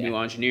for is the new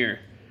Engineer.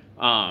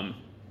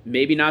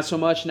 Maybe not so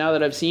much now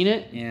that I've seen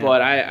it,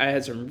 but I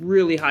had some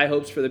really high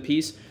hopes for the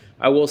piece.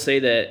 I will say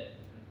that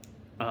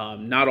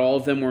not all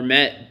of them were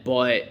met,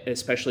 but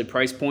especially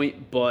price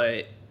point.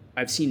 But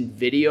I've seen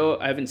video.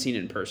 I haven't seen it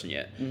in person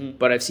yet,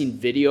 but I've seen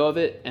video of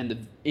it,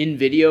 and in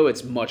video,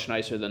 it's much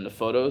nicer than the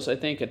photos. I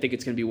think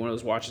it's going to be one of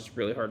those watches that's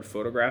really hard to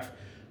photograph,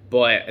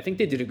 but I think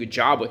they did a good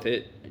job with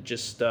it.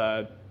 Just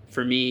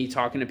for me,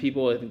 talking to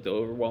people, I think the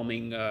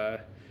overwhelming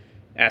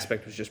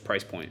aspect was just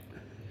price point.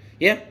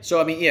 Yeah.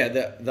 So I mean,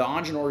 the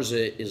Engineer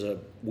is a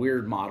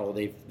weird model.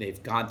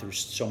 They've gone through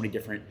so many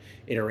different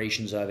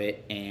iterations of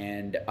it,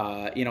 and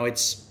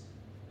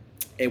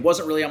it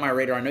wasn't really on my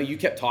radar. I know you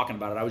kept talking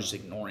about it. I was just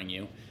ignoring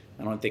you.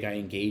 I don't think I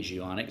engaged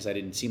you on it because I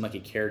didn't seem like I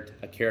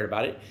cared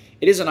about it.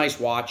 It is a nice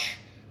watch.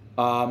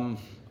 I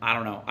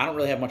don't know. I don't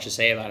really have much to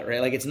say about it,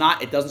 right? Like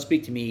it doesn't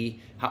speak to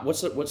me.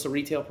 What's the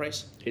retail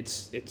price?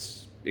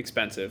 It's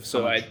expensive.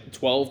 So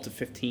 12 to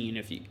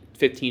 15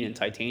 15 in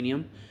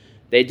titanium.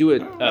 They do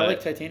it. I like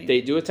titanium.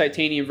 They do a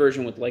titanium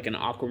version with like an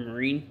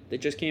aquamarine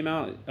that just came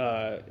out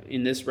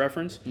in this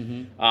reference.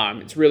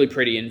 It's really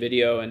pretty in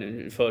video and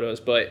in photos.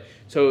 But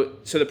so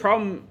the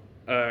problem,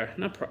 I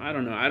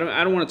don't know. I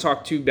don't want to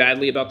talk too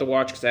badly about the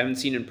watch because I haven't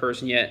seen it in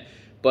person yet.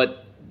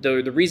 But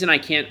the reason I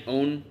can't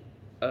own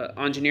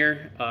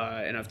Engineer,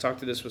 and I've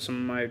talked to this with some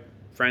of my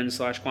friends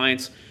 /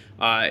 clients,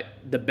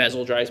 the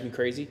bezel drives me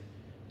crazy.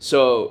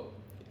 So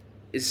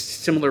it's a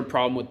similar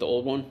problem with the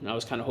old one. I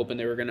was kind of hoping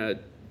they were gonna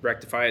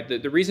rectify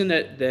it. The reason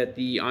that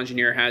the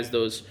Engineer has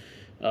those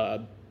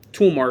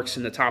tool marks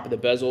in the top of the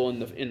bezel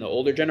in the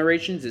older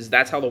generations is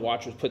that's how the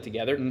watch was put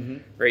together,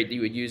 right?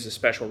 You would use a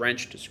special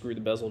wrench to screw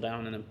the bezel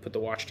down and then put the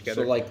watch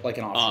together. So like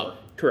an offshore.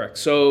 Correct.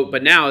 So,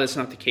 but now that's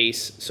not the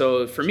case.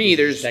 So for me,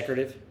 there's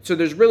decorative. So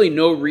there's really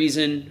no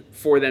reason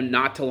for them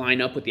not to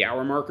line up with the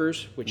hour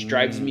markers, which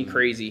drives me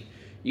crazy.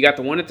 You got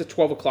the one at the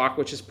 12 o'clock,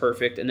 which is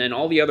perfect, and then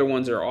all the other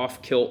ones are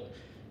off kilt.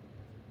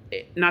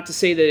 Not to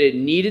say that it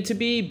needed to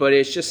be, but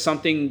it's just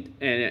something,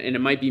 and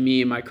it might be me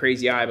and my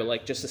crazy eye, but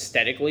like just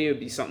aesthetically, it would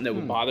be something that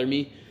would bother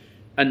me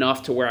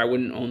enough to where I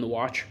wouldn't own the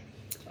watch.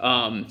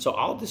 So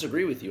I'll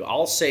disagree with you.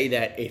 I'll say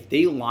that if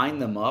they line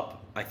them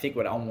up, I think it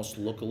would almost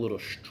look a little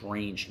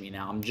strange to me.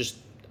 Now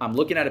I'm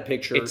looking at a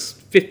picture. It's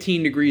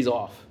 15 degrees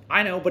off.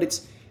 I know, but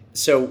it's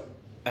so.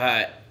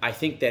 I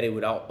think that it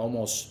would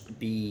almost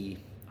be.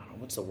 I don't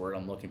know what's the word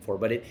I'm looking for,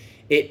 but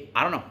it.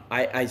 I don't know.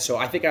 I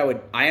think I would.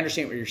 I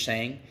understand what you're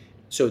saying.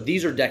 So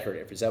these are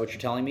decorative. Is that what you're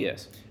telling me?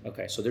 Yes.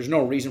 Okay. So there's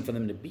no reason for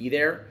them to be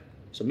there.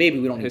 So maybe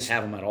we don't need to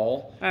have them at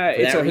all.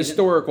 It's a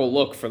historical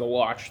look for the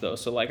watch, though.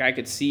 So like I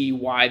could see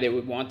why they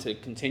would want to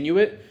continue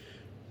it.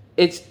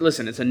 It's a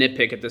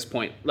nitpick at this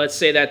point. Let's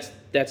say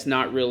that's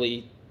not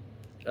really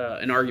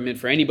an argument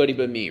for anybody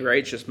but me, right?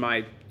 It's just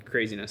my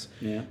craziness.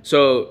 Yeah.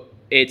 So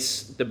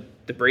it's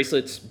the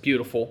bracelet's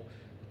beautiful.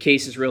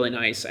 Case is really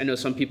nice. I know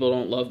some people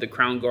don't love the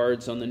crown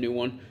guards on the new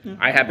one.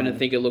 I happen to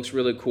think it looks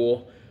really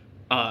cool.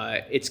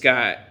 It's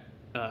got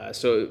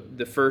so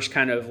the first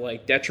kind of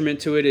like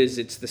detriment to it is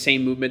it's the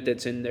same movement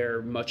that's in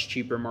their much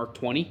cheaper Mark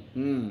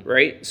 20,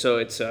 right? So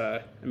it's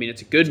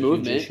it's a good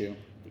movement,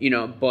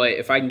 but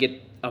if I can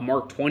get a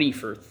Mark 20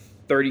 for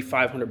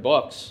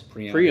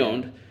 $3,500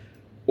 pre-owned,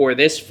 or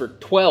this for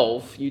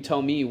 $12, you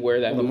tell me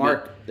where that. Well, the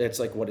Mark, that's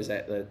like, what is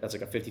that? That's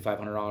like a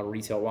 $5,500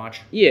 retail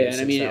watch. Yeah,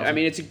 and I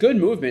mean it's a good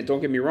movement.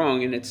 Don't get me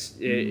wrong, and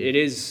it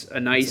is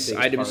a nice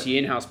IWC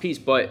in-house piece,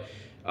 but.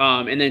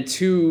 And then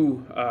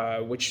two,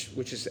 which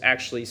is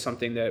actually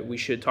something that we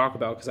should talk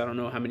about because I don't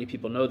know how many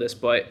people know this,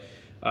 but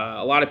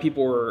a lot of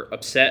people were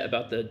upset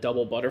about the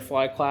double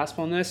butterfly clasp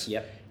on this.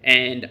 Yep.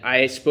 And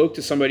I spoke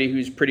to somebody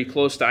who's pretty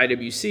close to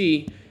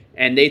IWC,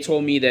 and they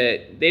told me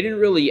that they didn't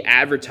really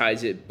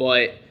advertise it,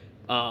 but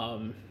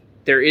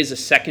there is a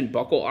second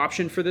buckle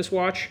option for this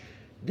watch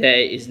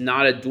that is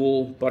not a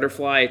dual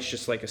butterfly. It's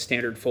just like a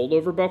standard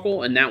fold-over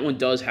buckle, and that one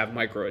does have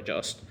micro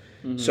adjust.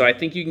 So I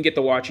think you can get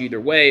the watch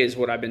either way is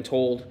what I've been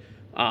told.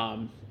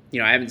 I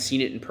haven't seen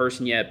it in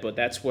person yet, but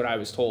that's what I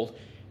was told.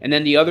 And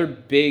then the other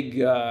big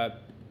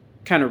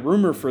kind of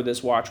rumor for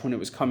this watch when it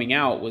was coming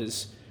out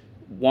was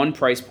one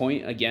price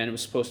point. Again, it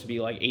was supposed to be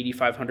like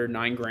 $8,500,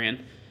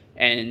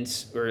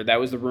 $9,000, or that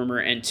was the rumor.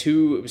 And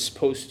two, it was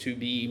supposed to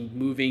be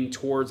moving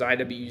towards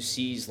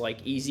IWC's like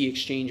easy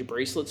exchange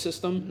bracelet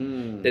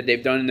system that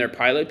they've done in their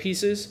pilot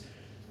pieces.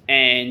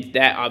 And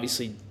that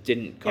obviously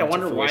didn't come I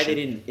wonder to why fruition.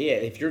 they didn't. Yeah,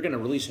 if you're going to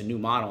release a new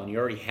model and you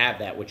already have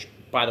that, which,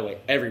 by the way,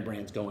 every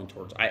brand's going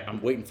towards.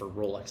 I'm waiting for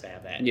Rolex to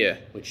have that. Yeah.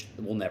 Which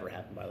will never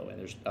happen, by the way.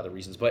 There's other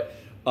reasons. But,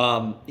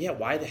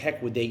 why the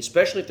heck would they,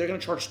 especially if they're going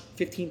to charge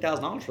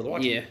 $15,000 for the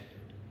watch? Yeah.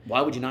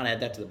 Why would you not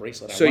add that to the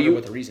bracelet? So I wonder you-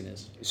 what the reason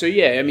is. So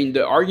yeah, I mean,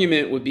 the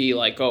argument would be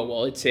like, oh,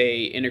 well, it's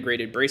a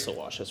integrated bracelet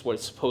watch. That's what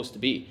it's supposed to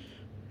be.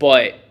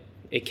 But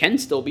it can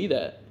still be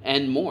that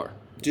and more.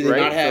 Do they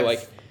right? not have...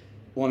 So,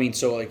 well, I mean,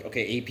 so like,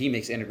 okay, AP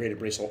makes integrated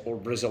bracelet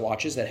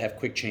watches that have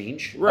quick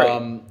change.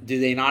 Right. Do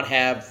they not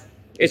have?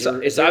 It's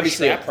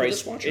obviously a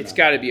price. It's no?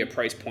 got to be a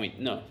price point.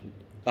 No,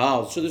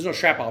 Oh, so there's no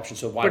strap option.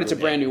 So why? but it's a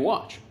would brand new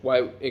watch.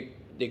 Why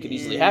they could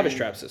easily have a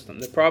strap system.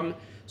 The problem.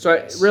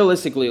 So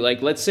realistically,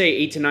 like let's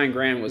say $8,000 to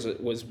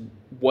 $9,000 was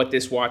what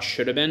this watch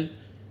should have been,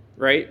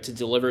 right? To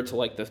deliver to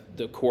like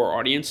the core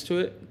audience to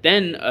it.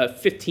 Then a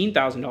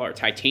 $15,000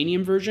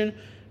 titanium version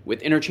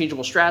with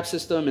interchangeable strap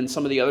system and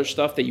some of the other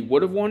stuff that you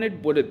would have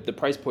wanted, the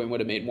price point would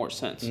have made more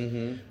sense.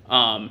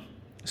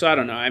 So I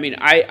don't know. I mean,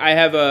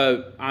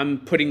 I'm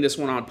putting this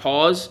one on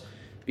pause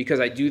because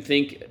I do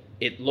think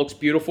it looks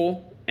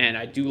beautiful and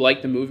I do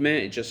like the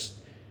movement.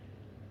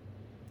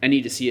 I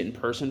need to see it in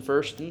person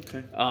first.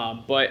 Okay.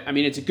 But I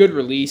mean, it's a good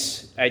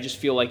release. I just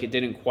feel like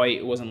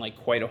it wasn't like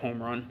quite a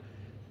home run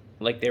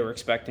like they were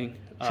expecting.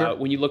 Sure.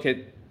 When you look at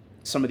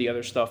some of the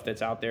other stuff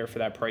that's out there for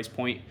that price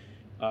point,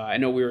 I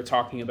know we were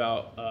talking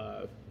about,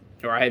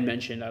 or I had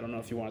mentioned, I don't know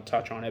if you want to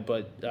touch on it,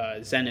 but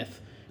Zenith,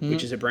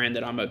 which is a brand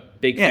that I'm a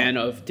big fan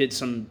of, did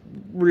some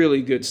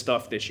really good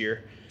stuff this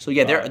year. So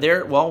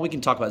yeah, well, we can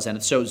talk about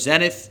Zenith. So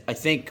Zenith, I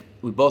think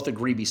we both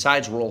agree,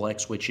 besides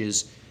Rolex, which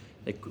is,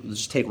 like, let's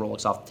just take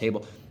Rolex off the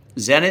table.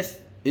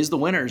 Zenith is the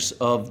winners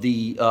of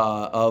the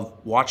of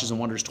Watches and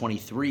Wonders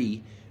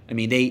 23. I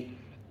mean,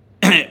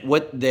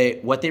 what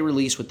they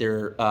released with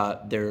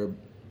their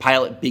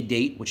Pilot Big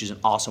Date, which is an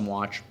awesome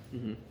watch.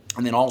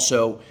 And then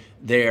also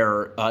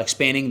they're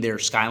expanding their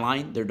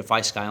Skyline, their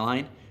Defy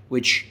Skyline,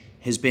 which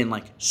has been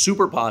like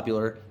super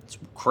popular. It's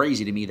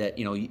crazy to me that,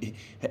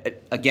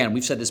 again,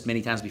 we've said this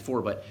many times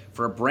before, but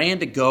for a brand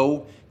to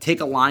go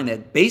take a line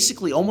that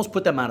basically almost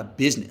put them out of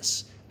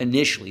business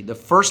initially. The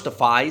first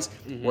Defys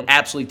were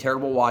absolutely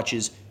terrible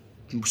watches,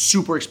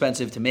 super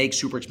expensive to make,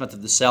 super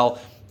expensive to sell,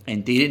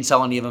 and they didn't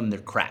sell any of them. They're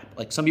crap.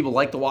 Like, some people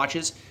like the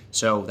watches,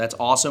 so that's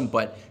awesome,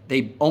 but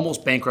they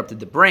almost bankrupted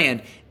the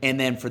brand. And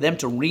then for them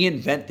to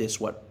reinvent this,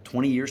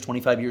 20 years,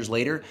 25 years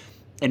later,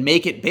 and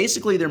make it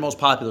basically their most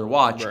popular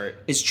watch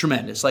is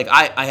tremendous. Like,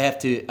 I have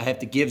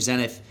to give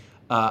Zenith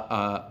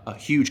a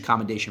huge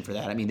commendation for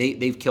that. I mean,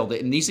 they've killed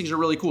it, and these things are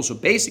really cool. So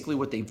basically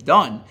what they've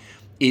done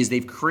is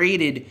they've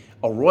created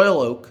a Royal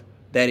Oak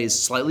that is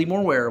slightly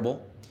more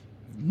wearable,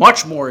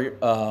 much more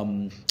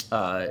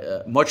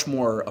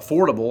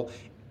affordable,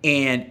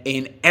 and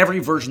in every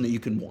version that you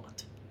can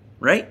want.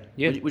 Right?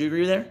 Yeah. Would you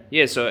agree there?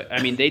 Yeah, so,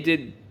 I mean, they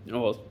did,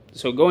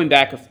 so going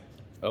back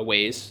a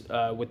ways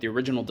with the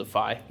original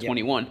Defy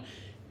 21,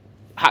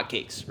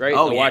 hotcakes, right?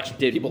 Oh, the watch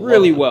did People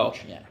really love that well.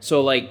 watch, yeah.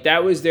 So, like,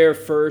 that was their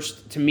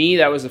first, to me,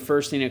 that was the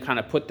first thing that kind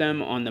of put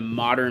them on the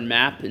modern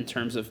map in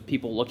terms of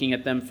people looking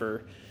at them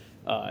for,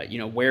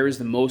 where is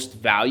the most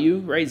value,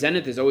 right?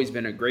 Zenith has always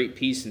been a great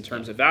piece in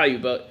terms of value,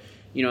 but,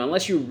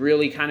 unless you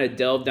really kind of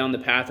delve down the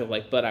path of,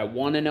 like, but I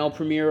want an El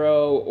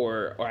Primero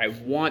or I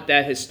want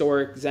that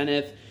historic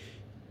Zenith,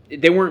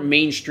 they weren't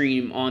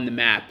mainstream on the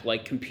map,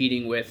 like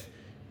competing with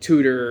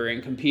Tudor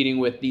and competing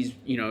with these,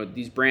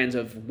 these brands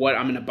of what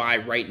I'm going to buy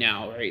right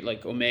now, right?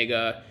 Like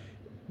Omega,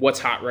 what's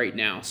hot right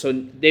now. So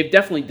they've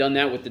definitely done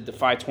that with the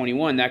Defy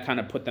 21. That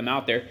kind of put them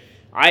out there.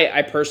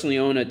 I personally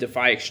own a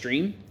Defy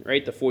Extreme,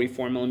 right? The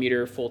 44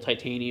 millimeter full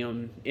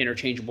titanium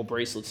interchangeable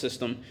bracelet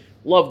system.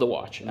 Love the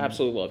watch.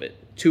 Absolutely love it.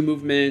 2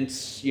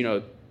 movements,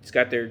 it's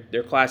got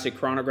their classic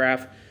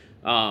chronograph,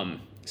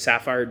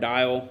 sapphire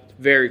dial.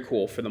 Very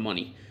cool for the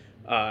money.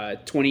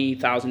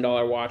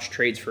 $20,000 watch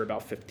trades for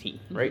about $15,000,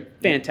 right?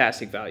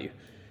 Fantastic value.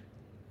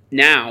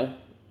 Now,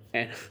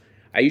 and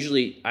I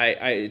usually,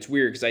 it's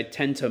weird because I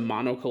tend to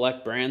mono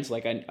collect brands,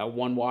 like I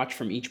one watch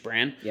from each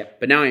brand. Yep.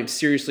 But now I'm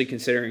seriously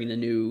considering the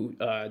new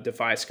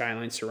Defy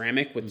Skyline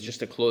ceramic with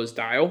just a closed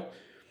dial.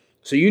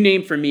 So you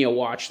name for me a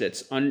watch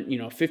that's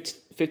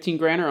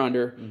 $15,000 or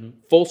under,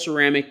 full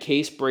ceramic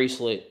case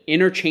bracelet,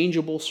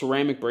 interchangeable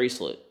ceramic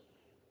bracelet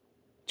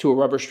to a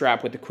rubber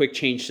strap with a quick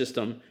change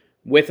system,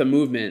 with a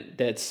movement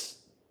that's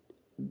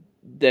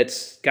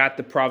got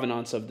the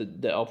provenance of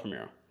the El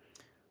Primero.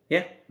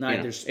 Yeah,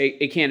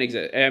 it can't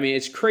exist. I mean,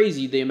 it's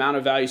crazy the amount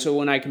of value. So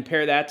when I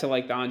compare that to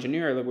like the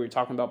Engineer that we were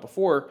talking about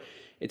before,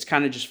 it's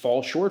kind of just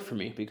falls short for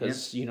me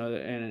because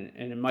and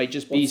it might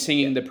just be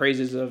singing the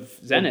praises of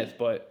Zenith,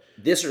 but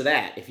this or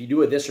that. If you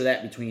do a this or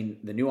that between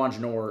the new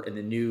Engineer and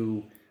the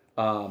new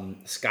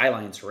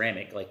Skyline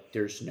ceramic, like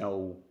there's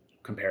no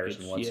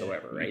comparison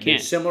whatsoever, right? They're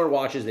similar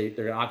watches. They're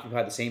going to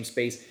occupy the same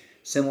space.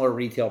 similar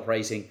retail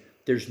pricing.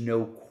 There's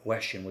no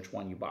question which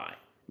one you buy,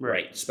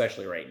 right?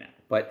 Especially right now.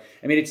 But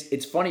I mean,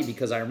 it's funny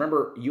because I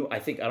remember you. I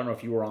don't know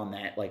if you were on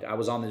that. Like I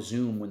was on the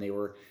Zoom when they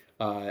were,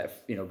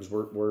 because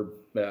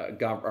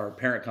our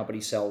parent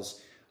company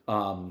sells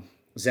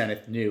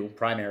Zenith new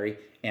primary,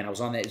 and I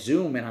was on that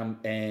Zoom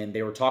and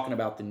they were talking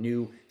about the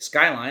new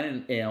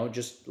Skyline, and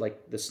just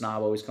like the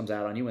snob always comes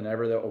out on you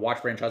whenever a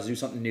watch brand tries to do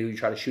something new, you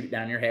try to shoot it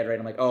down your head, right?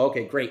 I'm like, oh,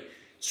 okay, great,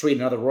 sweet,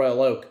 another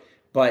Royal Oak.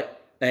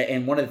 But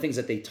and one of the things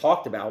that they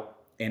talked about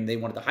and they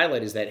wanted to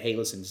highlight is that, hey,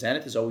 listen,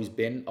 Zenith has always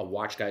been a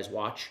watch guy's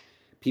watch.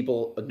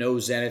 People know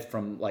Zenith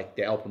from like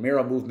the El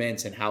Primero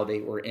movements and how they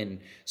were in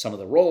some of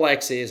the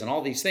Rolexes and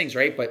all these things,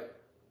 right? But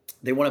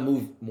they want to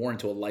move more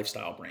into a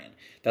lifestyle brand.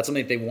 That's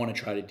something that they want to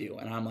try to do.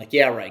 And I'm like,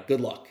 yeah, right. Good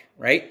luck,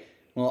 right?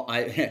 Well,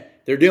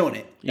 they're doing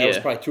it. That was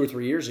probably 2 or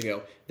 3 years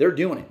ago. They're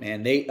doing it,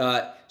 man. They,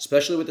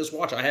 especially with this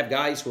watch, I have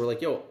guys who are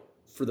like, yo,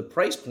 for the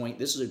price point,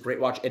 this is a great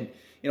watch. And,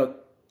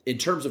 in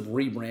terms of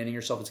rebranding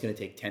yourself, it's going to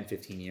take 10,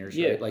 15 years,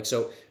 right? Like,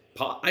 so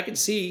I can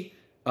see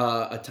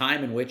a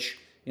time in which,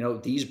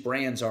 these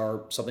brands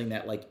are something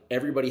that like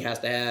everybody has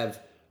to have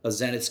a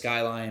Zenith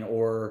Skyline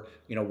or,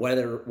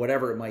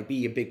 whatever it might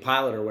be, a Big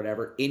Pilot or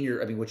whatever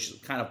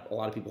which kind of a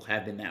lot of people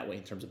have been that way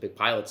in terms of Big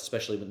Pilots,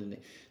 especially when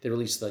they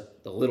released the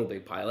little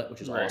Big Pilot, which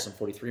is awesome,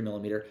 43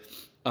 millimeter.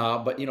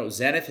 But,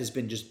 Zenith has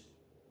been just,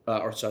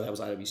 that was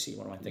IWC.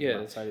 What am I thinking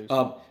about? That's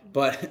IWC.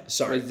 But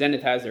sorry. But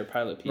Zenith has their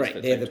pilot piece.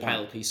 Right, they have the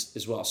pilot piece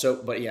as well.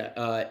 So, but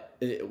yeah,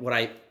 what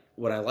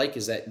I like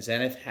is that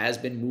Zenith has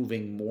been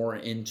moving more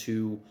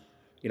into,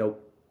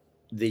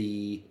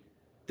 the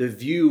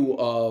view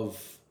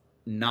of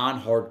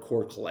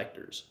non-hardcore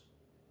collectors,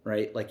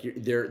 right? Like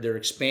they're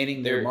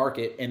expanding their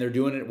market and they're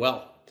doing it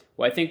well.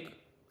 Well, I think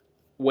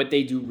what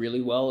they do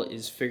really well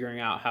is figuring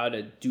out how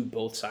to do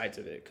both sides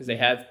of it, because they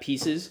have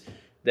pieces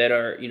that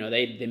are,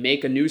 they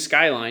make a new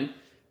Skyline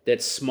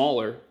that's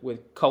smaller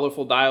with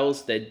colorful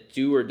dials that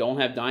do or don't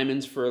have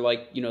diamonds for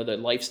like, the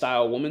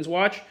lifestyle woman's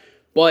watch,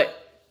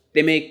 but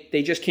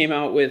they just came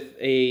out with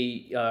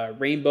a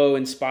rainbow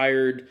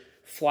inspired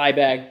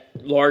flyback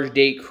large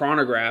date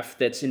chronograph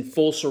that's in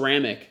full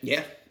ceramic.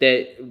 Yeah.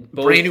 That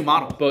brand new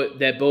model. But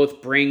that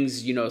both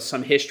brings,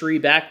 some history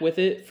back with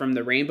it from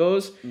the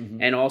rainbows,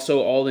 and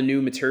also all the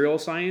new material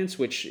science,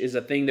 which is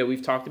a thing that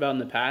we've talked about in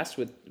the past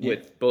with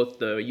both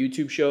the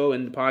YouTube show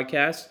and the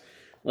podcast.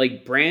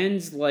 Like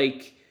brands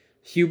like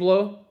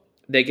Hublot,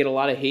 they get a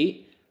lot of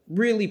hate,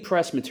 really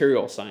press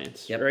material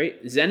science, right?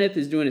 Zenith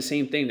is doing the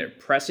same thing. They're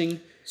pressing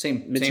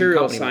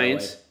material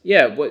science.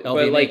 Yeah, but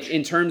like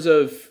in terms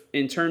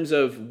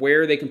of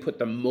where they can put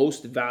the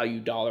most value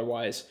dollar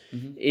wise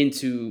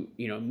into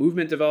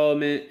movement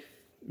development,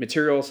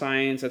 material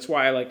science. That's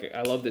why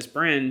I love this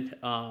brand,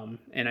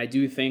 and I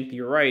do think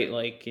you're right.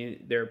 Like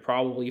they're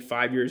probably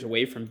 5 years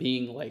away from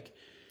being like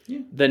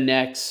the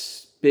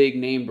next big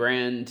name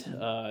brand.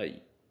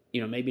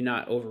 Maybe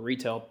not over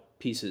retail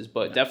pieces,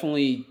 but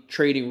definitely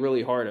trading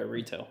really hard at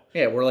retail.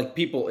 Yeah, we're like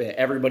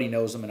everybody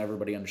knows them and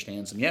everybody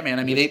understands them. Yeah, man.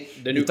 I mean,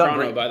 the new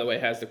Chrono, by the way,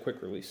 has the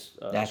quick release.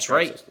 That's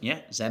right. System.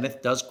 Yeah,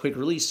 Zenith does quick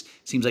release.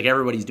 Seems like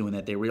everybody's doing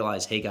that. They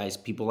realize, hey guys,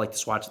 people like to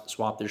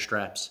swap their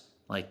straps.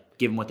 Like,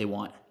 give them what they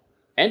want.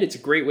 And it's a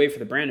great way for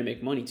the brand to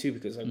make money too,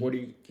 because like, what do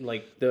you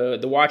like the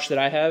watch that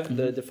I have,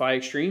 the Defy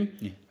Extreme?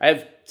 Yeah. I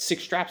have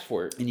 6 straps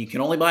for it, and you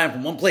can only buy them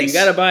from one place. So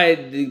you got to buy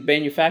the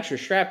manufacturer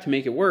strap to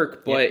make it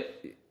work, but.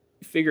 Yeah.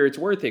 Figure it's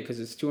worth it because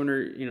it's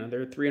 $200.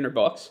 They're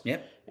 $300.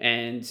 Yep.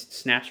 And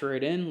snaps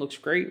right in, looks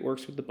great,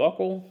 works with the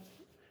buckle.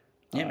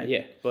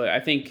 Yeah. But I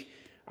think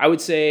I would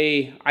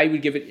say I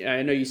would give it.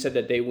 I know you said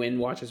that they win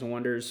Watches and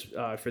Wonders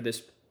for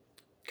this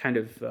kind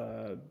of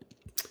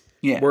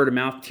word of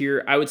mouth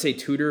tier. I would say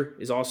Tudor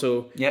is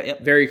also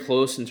very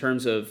close in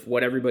terms of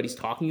what everybody's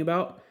talking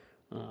about.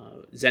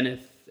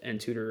 Zenith and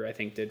Tudor, I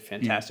think, did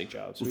fantastic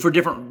jobs for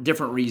different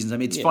reasons. I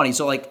mean, it's funny.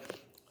 So like.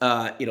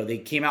 They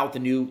came out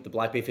with the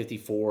Black Bay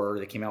 54.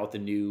 They came out with the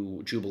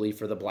new Jubilee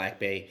for the Black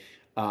Bay,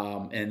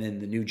 and then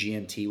the new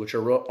GMT, which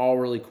are all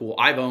really cool.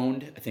 I've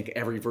owned, I think,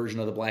 every version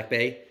of the Black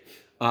Bay.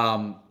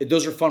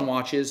 Those are fun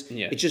watches.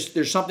 Yeah. It's just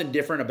there's something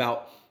different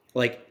about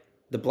like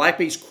the Black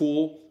Bay's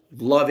cool,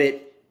 love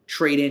it,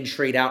 trade in,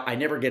 trade out. I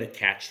never get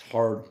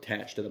hard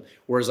attached to them.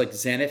 Whereas like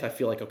Zenith, I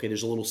feel like okay,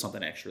 there's a little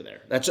something extra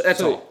there. That's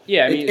all.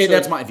 Yeah, I mean,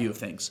 that's my view of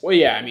things. Well,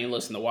 yeah, I mean,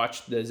 listen, the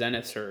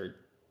Zeniths are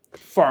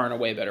far and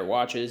away better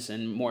watches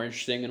and more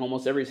interesting in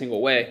almost every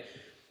single way.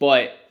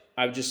 But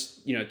I've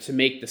just, to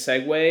make the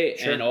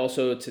segue and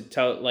also to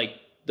tell like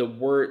the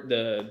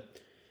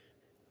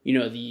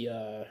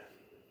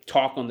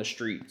talk on the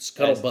street.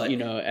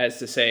 Scuttlebutt. As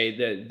to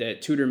say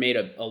that Tudor made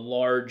a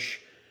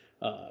large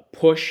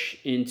push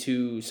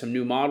into some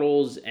new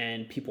models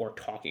and people are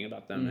talking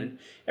about them. And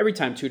every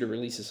time Tudor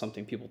releases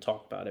something, people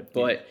talk about it.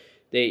 But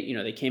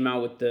they came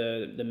out with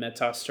the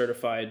Metas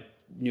certified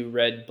new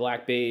red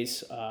Black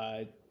Bays,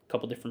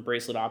 couple different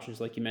bracelet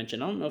options like you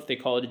mentioned. I don't know if they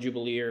call it a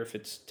Jubilee or if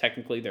it's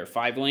technically their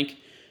 5-link.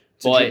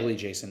 It's a Jubilee,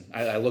 Jason.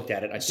 I looked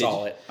at it. I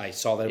saw it. I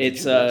saw that it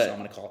was a Jubilee, so I'm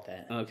going to call it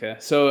that. Okay.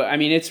 So, I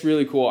mean, it's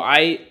really cool.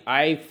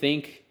 I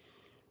think,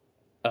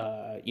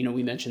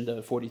 we mentioned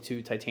the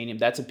 42 titanium.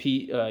 That's a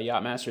piece,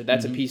 Yachtmaster.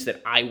 That's a piece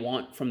that I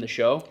want from the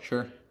show.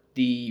 Sure.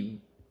 The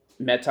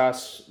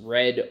Metas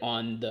red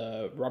on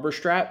the rubber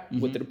strap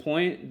with the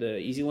deployant, the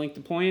Easy Link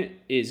deployant,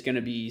 is going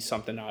to be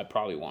something I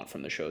probably want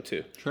from the show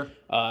too. Sure.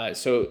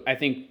 So I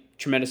think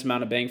tremendous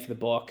amount of bang for the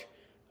buck.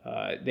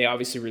 They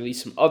obviously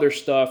released some other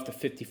stuff, the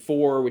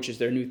 54, which is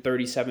their new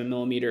 37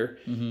 millimeter.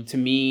 To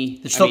me,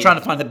 they're still trying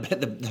to find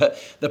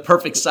the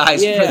perfect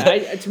size.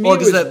 Yeah, to me it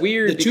was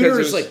weird. The tuner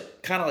is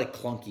kind of like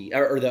clunky,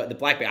 or the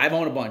Black Bay. I've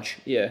owned a bunch.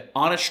 Yeah.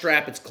 On a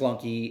strap, it's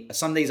clunky.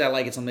 Some days I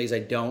like it, some days I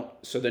don't.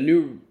 So the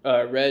new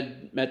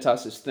red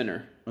Metas is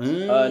thinner.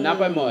 Not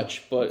by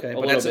much, but a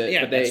little bit.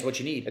 Yeah, but that's what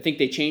you need. I think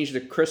they changed the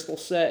crystal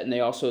set, and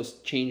they also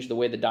changed the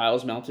way the dial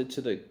is mounted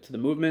to the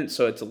movement,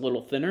 so it's a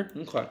little thinner.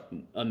 Okay.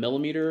 A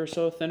millimeter or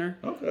so thinner.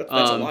 Okay,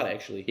 that's a lot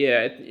actually.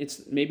 Yeah,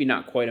 it's maybe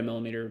not quite a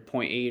millimeter,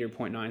 0.8 or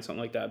 0.9, something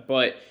like that.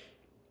 But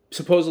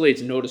supposedly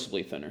it's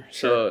noticeably thinner.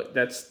 Sure. So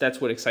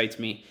that's what excites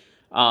me.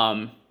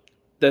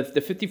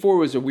 The 54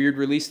 was a weird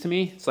release to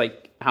me. It's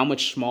like, how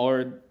much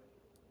smaller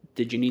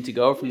did you need to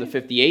go from the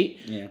 58?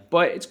 Yeah.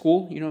 But it's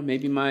cool.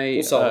 Maybe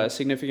my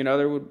significant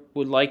other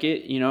would like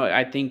it.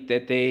 I think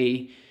that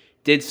they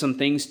did some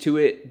things to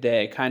it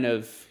that kind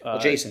of...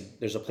 Jason,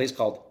 there's a place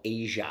called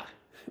Asia.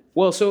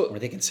 Well, so... where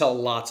they can sell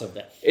lots of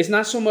them. It's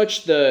not so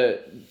much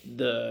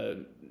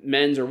the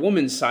men's or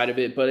women's side of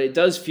it, but it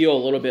does feel a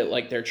little bit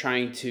like they're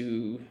trying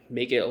to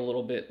make it a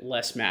little bit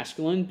less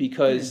masculine,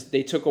 because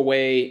they took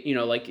away,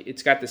 like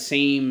it's got the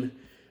same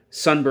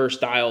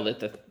sunburst dial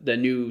that the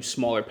new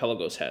smaller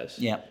Pelagos has.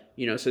 Yeah.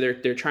 So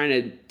they're trying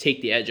to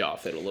take the edge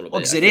off it a little bit. Well,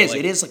 because it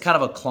is kind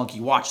of a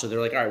clunky watch. So they're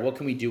like, all right, what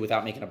can we do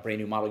without making a brand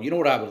new model? You know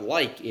what I would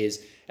like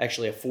is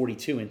actually a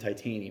 42 in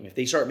titanium. If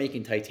they start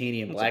making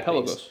titanium Black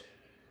Bays.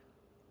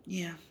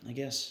 Yeah, I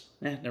guess.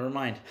 Never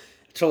mind.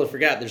 I totally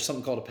forgot there's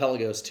something called a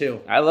Pelagos too.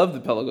 I love the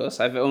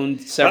Pelagos. I've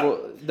owned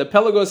several. The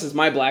Pelagos is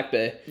my Black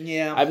Bay.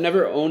 Yeah. I've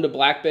never owned a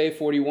Black Bay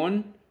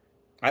 41.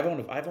 I've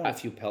owned a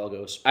few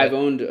Pelagos. I've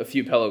owned a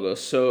few Pelagos.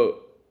 So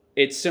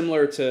it's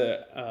similar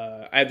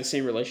to I have the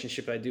same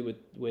relationship I do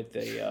with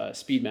a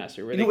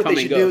Speedmaster, where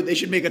they do? They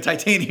should make a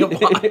titanium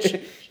watch.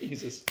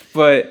 Jesus.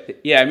 But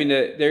yeah, I mean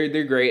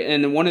they're great,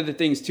 and one of the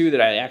things too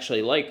that I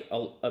actually like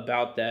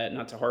about that,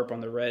 not to harp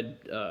on the red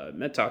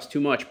Metas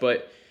too much,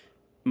 but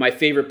my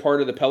favorite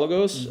part of the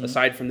Pelagos,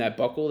 aside from that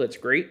buckle that's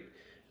great,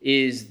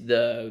 is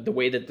the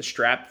way that the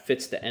strap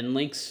fits the end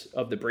links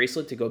of the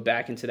bracelet to go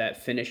back into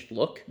that finished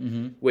look,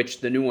 which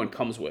the new one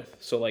comes with.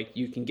 So like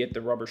you can get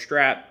the rubber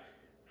strap,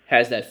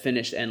 has that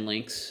finished end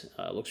links,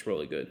 looks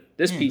really good.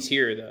 This piece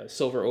here, the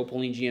silver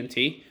opaline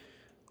GMT,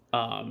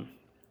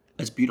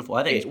 it's beautiful.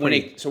 I think it's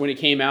pretty. When it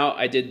came out,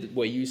 I did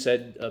what you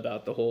said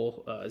about the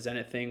whole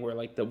Zenith thing, where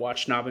like the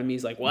watch snob in me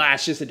is like, well,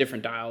 it's just a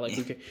different dial.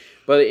 Like,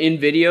 but in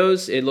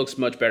videos, it looks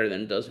much better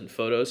than it does in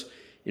photos.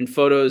 In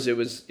photos,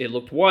 it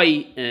looked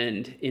white,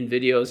 and in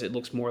videos, it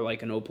looks more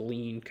like an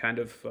opaline, kind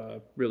of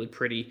really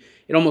pretty.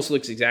 It almost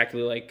looks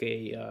exactly like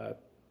a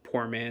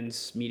poor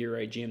man's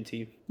Meteorite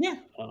GMT. Yeah.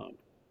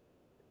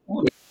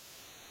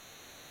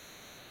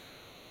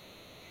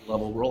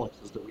 Level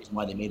Rolex is the reason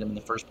why they made them in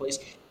the first place.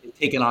 They've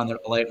taken on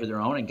a life of their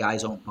own, and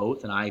guys own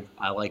both, and I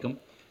like them.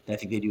 And I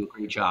think they do a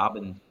great job.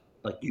 And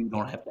like, you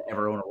don't have to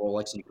ever own a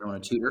Rolex, and you can own a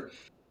Tudor.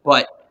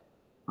 But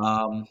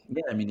yeah,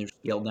 I mean, they're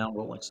scaled down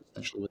Rolex,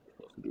 essentially what they're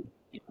supposed to be.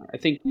 I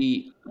think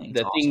the awesome.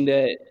 thing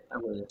yeah,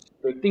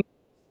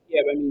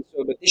 but I mean,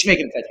 so but they should make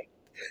it in titanium.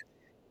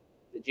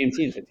 The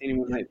GMT and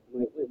titanium might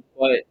live,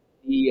 but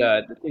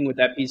the thing with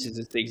that piece is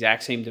it's the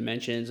exact same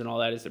dimensions and all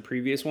that as the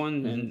previous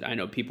one, and I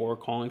know people were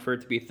calling for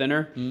it to be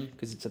thinner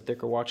because it's a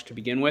thicker watch to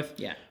begin with.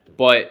 Yeah,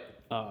 but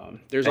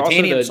there's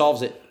titanium also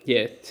solves it.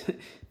 Yeah,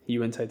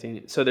 you and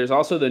titanium. So there's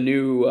also the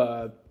new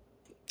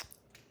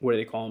what do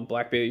they call them?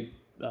 Black Bay.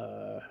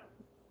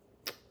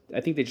 I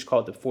think they just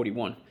call it the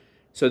 41.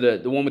 So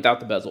the one without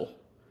the bezel.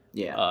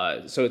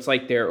 Yeah. So it's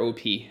like their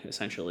OP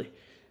essentially.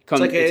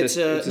 It's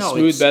a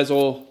smooth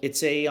bezel.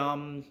 It's a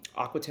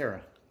Aquaterra.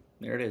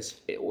 There it is.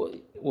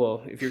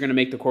 Well, if you're going to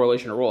make the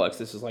correlation to Rolex,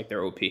 this is like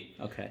their OP.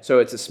 Okay. So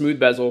it's a smooth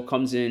bezel,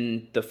 comes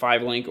in the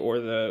 5-link or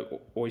the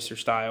Oyster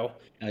style.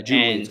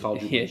 Jubilee, it's called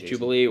Jubilee. Yeah,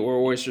 Jubilee or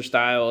Oyster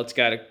style.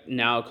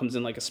 Now it comes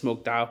in like a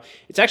smoke dial.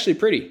 It's actually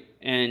pretty,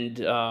 and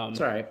it's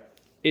all right.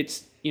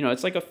 It's it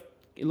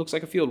looks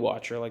like a field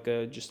watch or like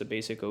just a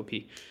basic OP.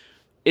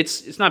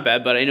 It's not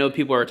bad, but I know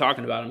people are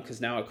talking about them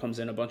because now it comes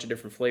in a bunch of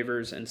different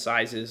flavors and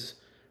sizes.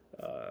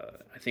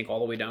 I think all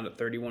the way down to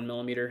 31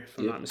 millimeter, if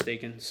I'm not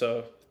mistaken.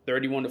 So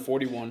 31 to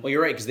 41. Well,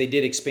 you're right, because they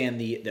did expand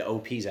the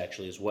OPs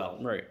actually as well.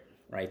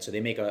 Right. So they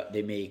make I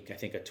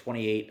think a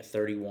 28, a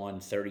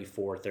 31,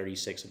 34,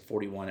 36, and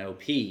 41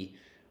 OP.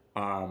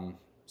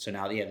 So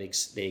now they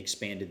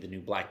expanded the new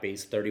Black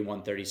Bays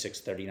 31, 36,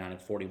 39, and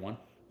 41.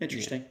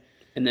 Interesting. Yeah.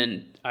 And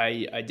then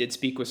I did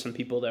speak with some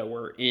people that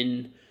were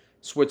in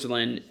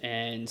Switzerland,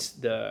 and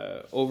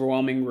the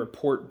overwhelming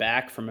report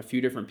back from a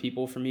few different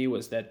people for me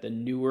was that the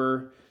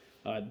newer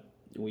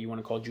what you want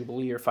to call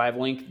Jubilee or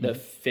 5-link, the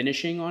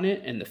finishing on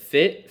it and the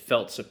fit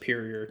felt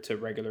superior to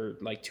regular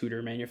like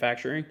Tudor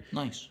manufacturing.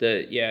 Nice.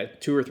 2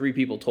 or 3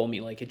 people told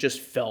me like it just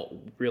felt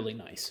really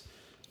nice.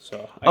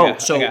 So I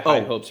got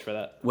high hopes for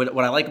that. What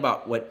I like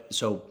about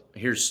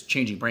here's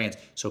changing brands.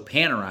 So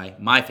Panerai,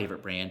 my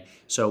favorite brand.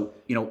 So,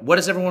 what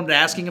has everyone been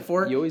asking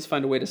for? You always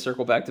find a way to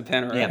circle back to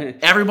Panerai. Yeah.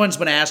 Everyone's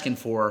been asking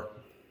for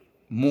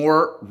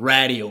more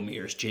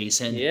Radiomirs,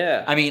 Jason.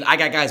 Yeah. I mean, I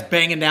got guys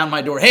banging down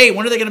my door. Hey,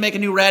 when are they going to make a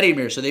new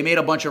Radiomir? So they made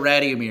a bunch of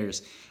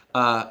Radiomirs.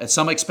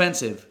 Some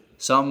expensive,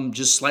 some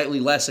just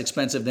slightly less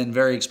expensive than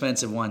very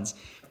expensive ones.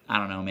 I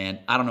don't know, man.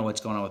 I don't know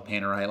what's going on with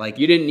Panerai. Like,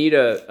 you didn't need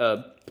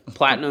a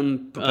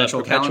platinum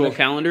perpetual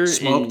calendar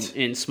smoked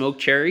in smoked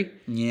cherry.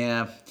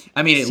 Yeah.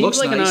 I mean, it Seems looks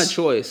like nice. an odd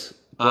choice.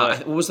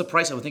 What was the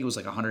price? I would think it was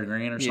like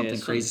 $100,000 or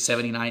something crazy.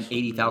 79,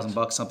 80,000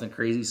 bucks, something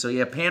crazy. So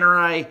yeah,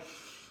 Panerai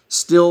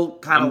still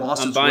kind of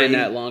lost its way. I'm buying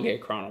that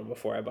Longate Chrono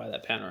before I buy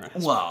that Panerai.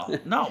 Well,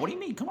 no, what do you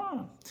mean? Come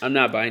on. I'm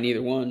not buying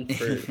either one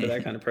for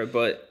that kind of price,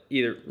 but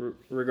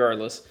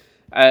regardless.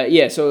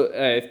 So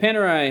if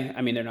Panerai,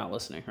 I mean, they're not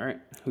listening, all right?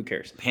 Who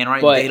cares?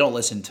 Panerai, they don't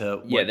listen to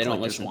what they don't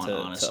collectors listen want, to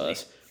honestly.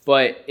 us.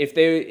 But if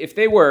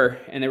they were,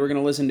 and they were going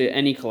to listen to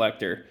any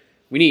collector,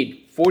 we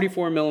need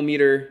 44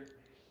 millimeter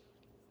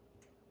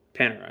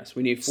Panerais.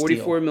 We need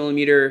 44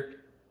 millimeter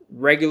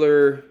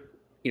regular,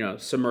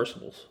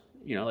 submersibles.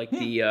 Like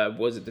the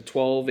was it the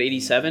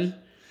 1287?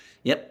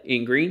 Yep.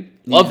 In green.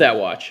 Love that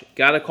watch.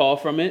 Got a call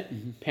from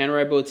it.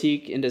 Panerai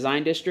Boutique in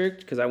Design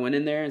District, because I went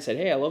in there and said,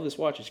 hey, I love this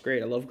watch. It's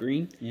great. I love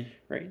green. Yeah.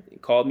 Right. He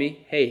called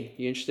me. Hey,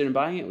 you interested in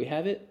buying it? We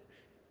have it.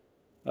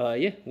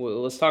 Yeah.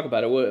 Well, let's talk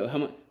about it. How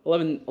much?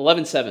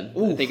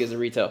 11.7 I think is the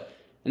retail.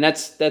 And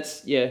that's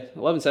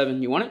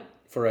 11.7. You want it?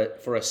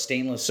 For a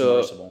stainless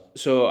submersible.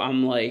 So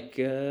I'm like,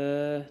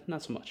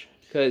 not so much.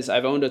 Because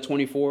I've owned a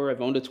 24,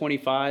 I've owned a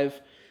 25,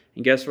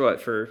 and guess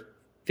what? For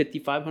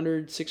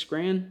 $5,500,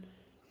 $6,000,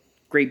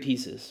 great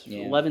pieces.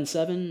 Yeah.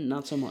 11.7,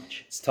 not so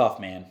much. It's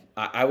tough, man.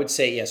 I would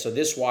say, yeah, so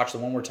this watch, the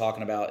one we're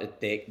talking about,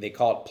 they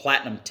call it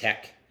Platinum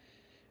Tech,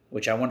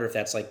 which I wonder if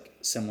that's like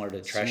similar to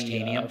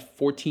Trashtanium.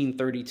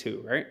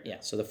 1432, right? Yeah,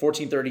 so the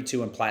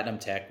 1432 and Platinum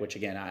Tech, which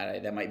again,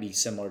 that might be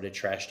similar to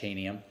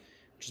Trashtanium,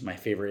 which is my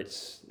favorite.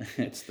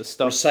 It's the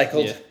stuff.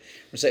 Recycled.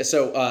 Yeah.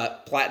 So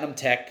Platinum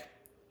Tech,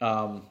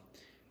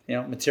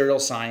 material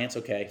science,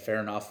 okay, fair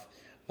enough.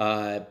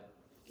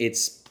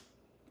 It's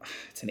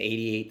an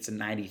 $88,000 to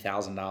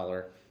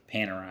 $90,000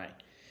 Panerai.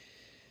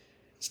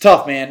 It's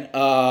tough, man.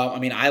 I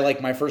mean, I like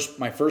my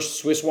first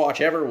Swiss watch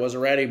ever was a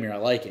Radiomir. I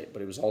like it,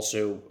 but it was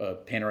also a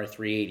Panerai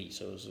 380,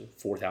 so it was a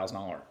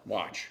 $4,000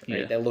 watch. Right?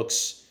 Yeah. That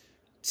looks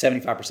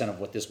 75% of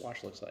what this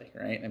watch looks like,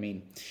 right? I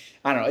mean,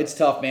 I don't know. It's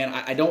tough, man.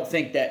 I don't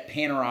think that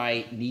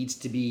Panerai needs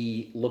to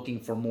be looking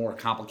for more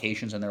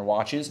complications in their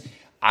watches.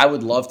 I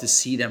would love to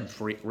see them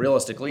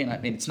realistically, and I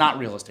mean, it's not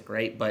realistic,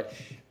 right? But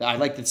I'd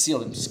like to see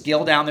them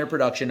scale down their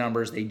production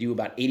numbers. They do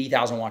about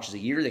 80,000 watches a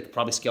year. They could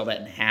probably scale that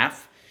in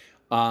half.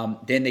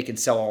 Then they can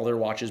sell all their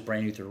watches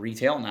brand new through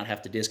retail and not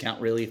have to discount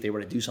really if they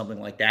were to do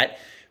something like that.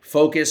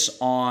 Focus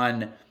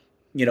on,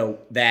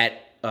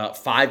 that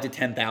 $5,000 to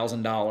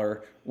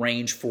 $10,000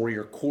 range for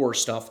your core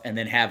stuff, and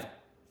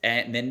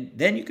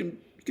then you can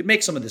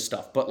make some of this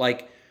stuff. But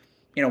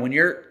when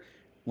you're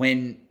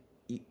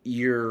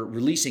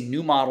releasing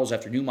new models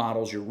after new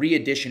models, you're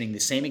reeditioning the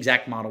same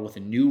exact model with a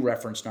new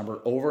reference number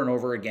over and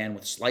over again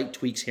with slight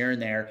tweaks here and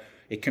there.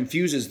 It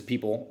confuses the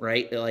people,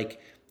 right?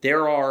 Like,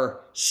 there are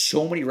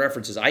so many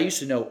references. I used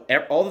to know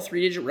all the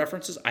 3-digit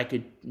references. I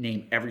could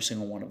name every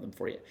single one of them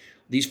for you.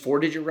 These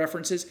 4-digit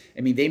references,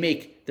 I mean,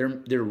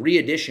 they're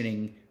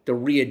reeditioning the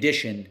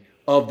reedition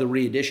of the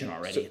reedition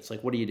already. So, it's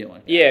like, what are you doing,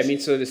 guys? Yeah, I mean,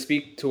 so to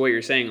speak to what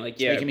you're saying,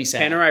 making me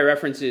sad. Panerai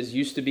references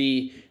used to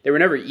be, they were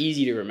never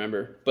easy to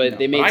remember, but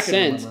they made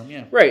sense. Remember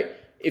them, yeah. Right.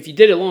 If you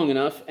did it long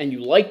enough and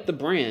you liked the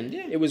brand,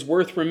 it was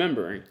worth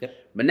remembering. Yep.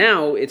 But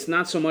now it's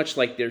not so much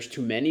like there's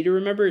too many to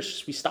remember. It's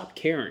just we stopped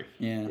caring.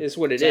 Yeah, is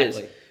what it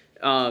is.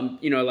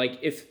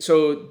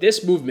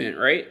 This movement,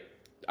 right?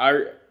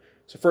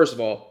 So first of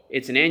all,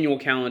 it's an annual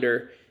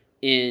calendar,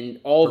 and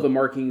all of the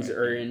markings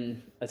are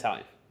in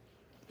Italian,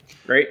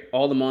 right?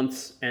 All the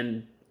months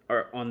and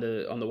are on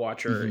the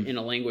watch are in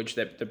a language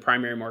that the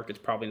primary market's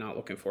probably not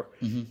looking for,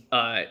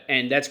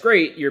 and that's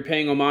great. You're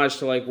paying homage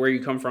to where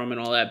you come from and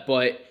all that,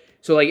 but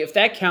so if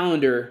that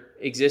calendar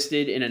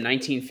existed in a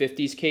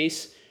 1950s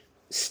case,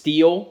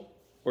 steel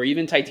or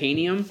even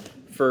titanium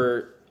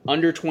for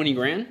under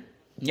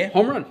 $20,000,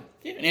 home run.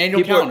 Yeah, an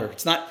annual calendar.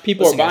 It's not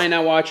people are buying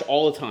that watch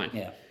all the time.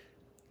 Yeah,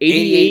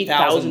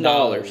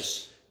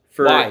 $88,000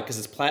 for why? Because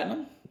it's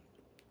platinum.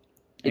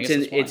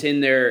 It's in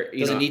there.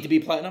 Does it need to be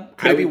platinum?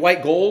 Could it be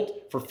white gold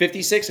for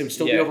 $56? It would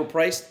still be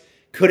overpriced.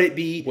 Could it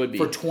be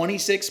for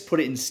 $26? Put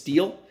it in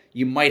steel.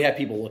 You might have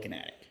people looking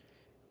at it.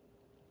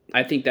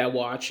 I think that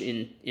watch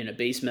in a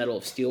base metal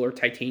of steel or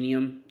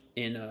titanium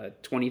in a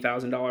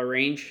 $20,000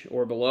 range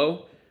or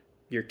below,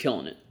 you're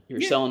killing it.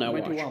 You're selling that it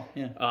might watch. do well,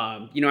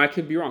 yeah. You know, I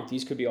could be wrong.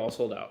 These could be all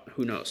sold out.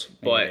 Who knows?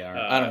 But They are.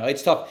 I don't know.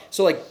 It's tough.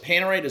 So like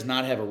Panerai does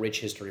not have a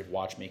rich history of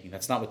watchmaking.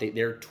 That's not what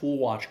they're a tool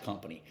watch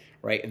company,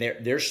 right? And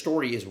their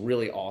story is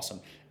really awesome.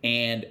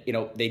 And you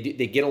know they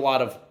get a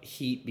lot of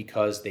heat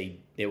because they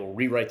will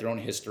rewrite their own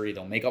history.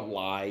 They'll make up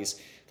lies.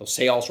 They'll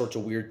say all sorts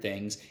of weird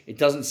things. It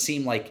doesn't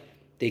seem like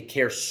they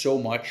care so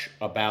much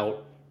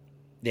about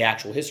the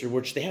actual history,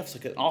 which they have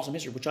like an awesome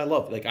history, which I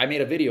love. Like I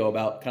made a video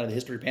about kind of the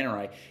history of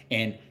Panerai,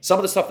 and some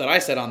of the stuff that I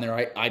said on there,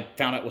 I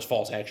found out was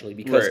false actually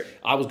because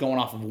I was going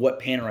off of what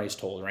Panerai's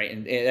told, right?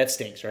 And that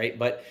stinks, right?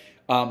 But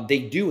they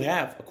do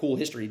have a cool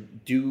history.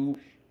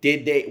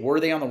 Were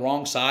they on the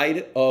wrong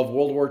side of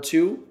World War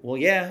II? Well,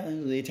 yeah,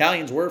 the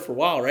Italians were for a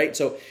while, right?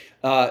 So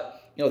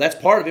that's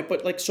part of it.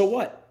 But like, so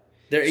what?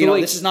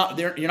 This is not.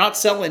 You're not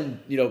selling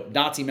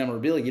Nazi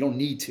memorabilia. You don't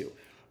need to.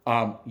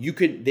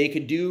 They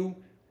could do.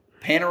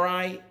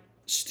 Panerai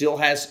still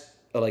has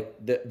like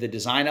the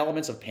design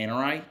elements of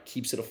Panerai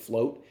keeps it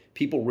afloat.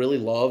 People really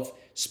love,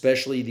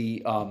 especially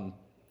the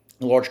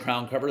large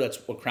crown cover.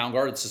 That's what crown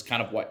guard. This is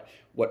kind of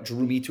what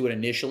drew me to it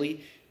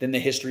initially. Then the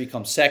history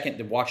comes second.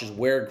 The watches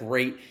wear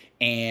great,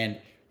 and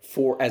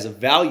as a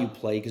value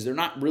play because they're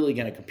not really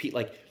going to compete.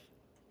 Like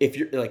if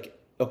you're like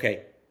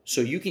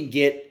so you can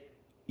get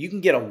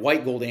a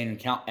white gold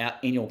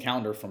annual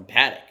calendar from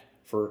Patek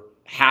for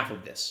half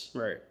of this.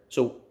 Right.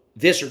 So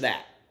this or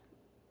that.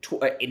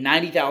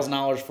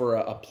 $90,000 for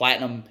a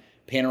platinum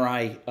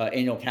Panerai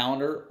annual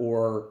calendar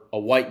or a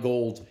white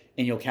gold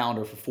annual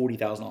calendar for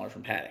 $40,000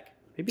 from Patek.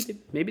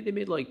 Maybe they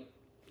made like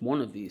one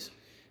of these.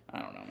 I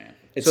don't know, man.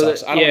 It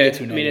sucks. I don't get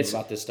too negative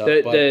about this stuff.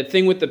 The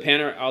thing with the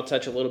Panerai, I'll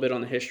touch a little bit on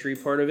the history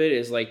part of it,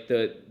 is like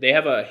they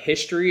have a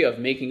history of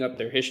making up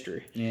their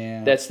history.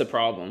 Yeah. That's the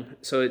problem.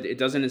 So it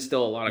doesn't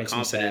instill a lot of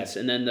confidence.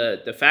 And then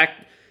the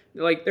fact,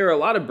 like there are a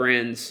lot of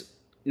brands,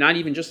 not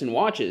even just in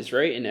watches,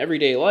 right? In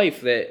everyday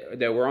life that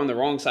we're on the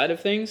wrong side of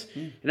things.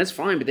 And that's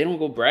fine, but they don't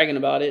go bragging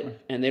about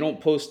it and they don't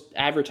post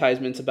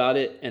advertisements about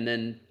it and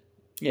then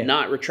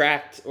not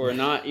retract or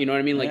not, you know what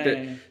I mean?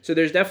 Like So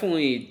there's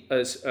definitely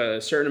a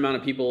certain amount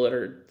of people that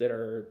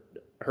are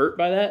hurt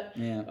by that.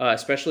 Yeah.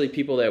 Especially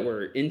people that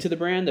were into the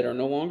brand that are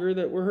no longer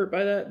that were hurt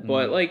by that.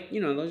 But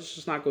let's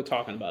just not go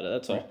talking about it.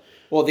 That's all.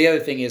 Well, the other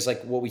thing is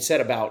like what we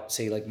said about,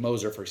 say, like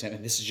Moser, for example,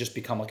 and this has just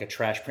become like a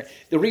trash print.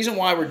 The reason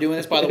why we're doing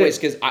this, by the way, is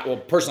because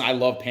personally, I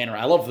love Panerai.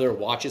 I love their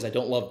watches. I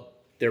don't love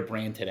their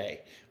brand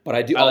today, but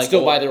I do. I'll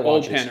still buy their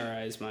watches. Old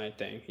Panerai is my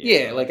thing.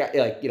 Yeah,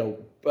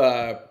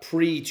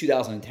 pre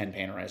 2010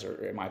 Panerais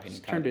are, in my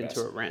opinion, kind turned of the best.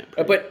 Into a ramp.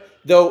 But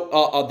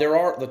though there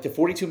are the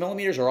 42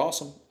 millimeters are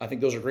awesome. I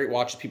think those are great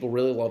watches. People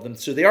really love them.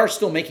 So they are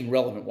still making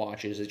relevant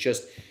watches. It's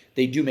just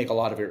they do make a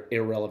lot of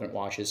irrelevant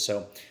watches.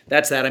 So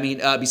that's that. I mean,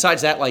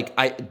 besides that, like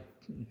I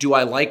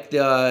like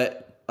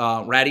the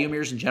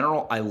Radiomirs in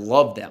general. I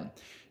love them.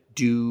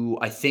 Do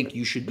I think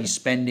you should be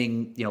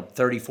spending, $30,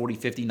 $40,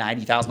 $50,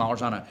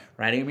 $90,000 on a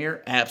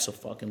Radiomir?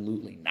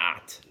 Absolutely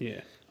not.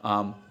 Yeah.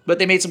 But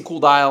they made some cool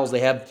dials.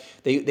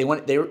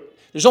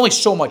 There's only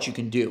so much you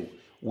can do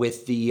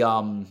with the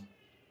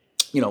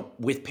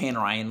with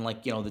Panerai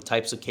and the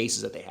types of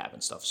cases that they have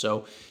and stuff.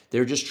 So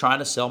they're just trying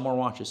to sell more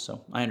watches.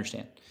 So I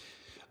understand.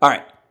 All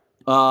right.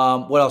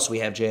 What else do we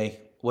have, Jay?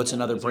 What's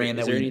another brand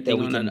that we can... Is there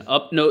anything on an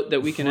up note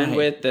that we can end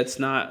with that's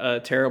not a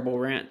terrible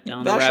rant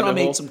down the rabbit hole? Vacheron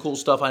made some cool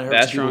stuff. I heard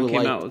Vacheron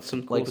came out with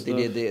some cool stuff. What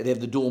they did. They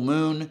have the dual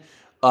moon.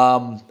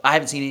 I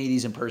haven't seen any of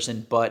these in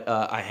person, but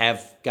I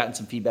have gotten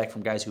some feedback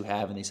from guys who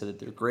have, and they said that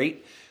they're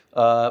great.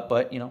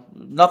 But,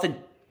 nothing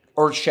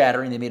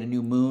earth-shattering. They made a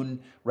new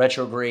moon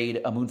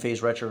retrograde, a moon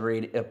phase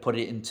retrograde, put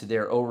it into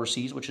their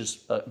overseas, which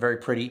is very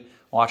pretty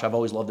watch. I've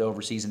always loved the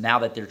overseas, and now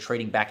that they're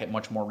trading back at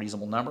much more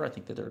reasonable number, I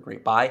think that they're a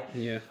great buy.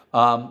 Yeah.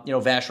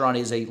 Vacheron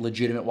is a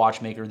legitimate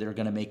watchmaker. They're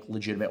going to make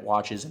legitimate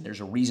watches, and there's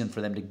a reason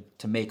for them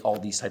to make all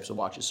these types of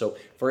watches. So,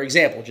 for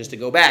example, just to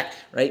go back,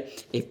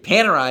 right? If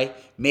Panerai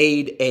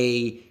made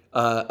a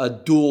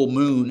dual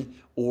moon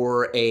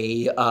or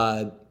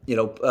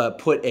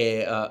put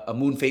a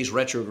moon phase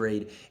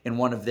retrograde in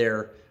one of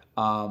their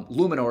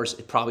Luminors,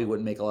 it probably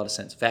wouldn't make a lot of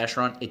sense.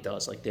 Vacheron, it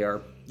does. Like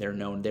they're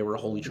known. They were a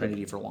holy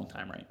trinity for a long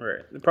time, right?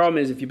 Right. The problem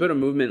is if you put a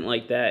movement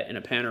like that in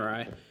a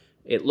Panerai,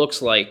 it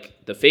looks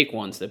like the fake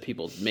ones that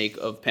people make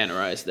of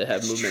Panerais that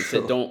have movements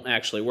that don't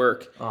actually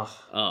work.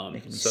 Making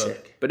me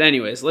sick. But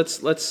anyways,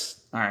 let's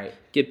all right,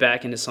 get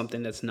back into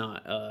something that's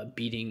not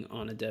beating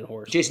on a dead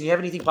horse. Jason, you have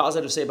anything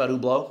positive to say about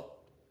Hublot?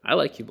 I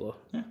like Hublot.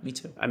 Yeah, me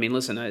too. I mean,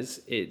 listen,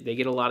 they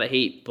get a lot of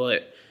hate,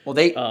 but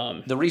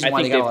the reason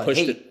why they got a lot of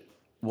hate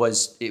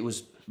was it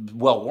was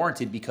well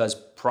warranted because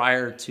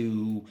prior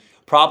to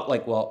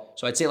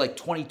so I'd say like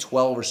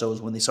 2012 or so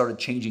is when they started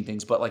changing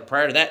things. But like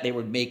prior to that, they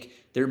would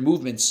make their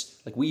movements,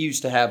 like we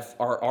used to have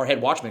our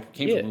head watchmaker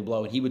came Yeah. from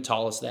Hublot, and he would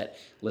tell us that,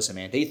 listen,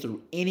 man, they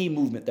threw any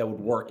movement that would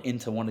work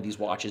into one of these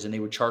watches, and they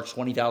would charge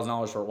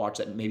 $20,000 for a watch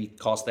that maybe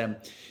cost them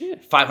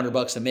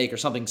 $500 to make or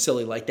something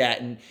silly like that,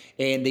 and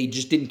they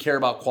just didn't care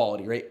about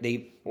quality, right?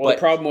 The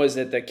problem was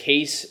that the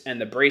case and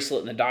the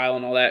bracelet and the dial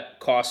and all that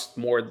cost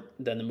more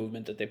than the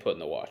movement that they put in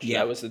the watch. Yeah.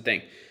 That was the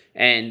thing.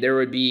 And there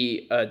would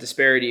be a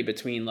disparity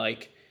between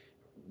like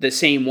the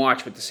same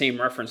watch with the same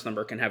reference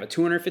number can have a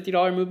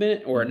 $250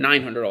 movement or a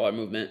 $900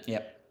 movement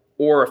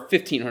or a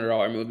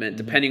 $1,500 movement,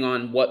 depending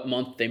on what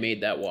month they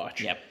made that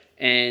watch. Yep.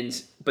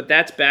 But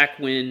that's back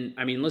when,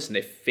 I mean, listen,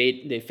 they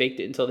faked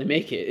it until they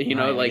make it. You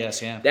know, Right,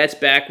 like that's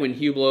back when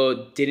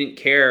Hublot didn't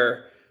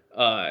care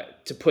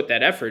to put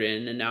that effort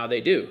in, and now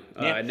they do.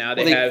 Now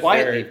they have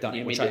quietly done it, I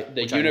mean, which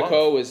the I Unico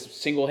love. was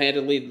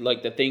single-handedly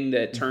like the thing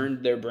that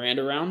turned their brand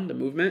around, the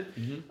movement.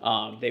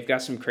 They've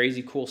got some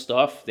crazy cool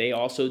stuff. They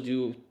also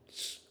do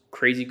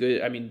crazy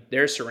good. I mean,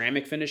 their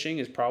ceramic finishing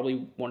is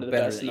probably one of the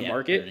best in the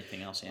market.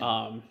 Anything else,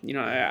 You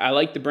know, I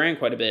like the brand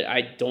quite a bit.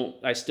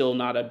 I still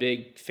not a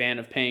big fan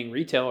of paying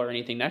retail or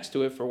anything next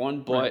to it for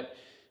one, but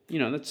you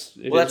know, that's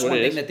one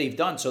thing that they've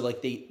done. So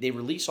like they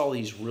release all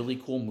these really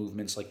cool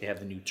movements. Like they have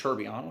the new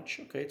Tourbillon,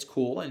 which it's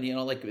cool, and you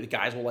know, like the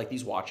guys will like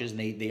these watches, and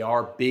they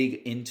are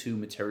big into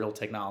material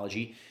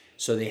technology.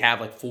 So they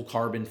have like full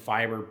carbon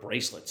fiber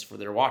bracelets for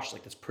their watch.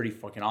 Like that's pretty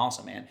fucking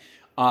awesome, man.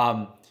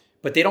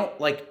 But they don't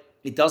like.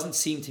 It doesn't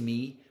seem to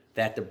me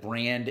that the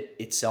brand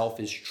itself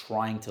is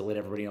trying to let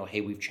everybody know, hey,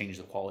 we've changed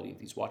the quality of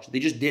these watches. They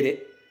just did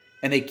it,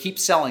 and they keep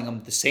selling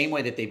them the same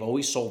way that they've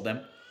always sold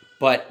them.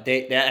 But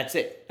that's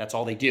it. That's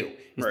all they do.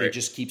 Is They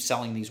just keep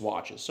selling these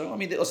watches. So I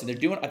mean, listen,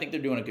 I think they're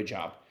doing a good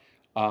job.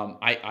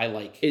 I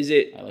like. Is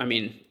it? I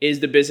mean, is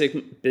the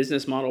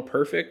business model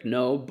perfect?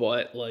 No,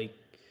 but like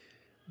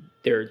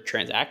they're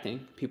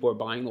transacting. People are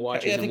buying the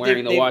watches and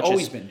wearing the watches. They've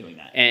always been doing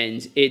that.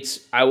 And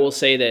I will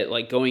say that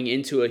like going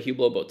into a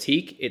Hublot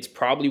boutique, it's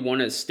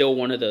probably still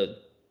one of the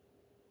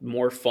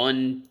more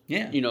fun,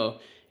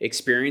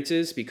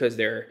 experiences because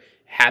they're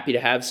happy to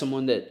have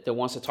someone that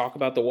wants to talk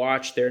about the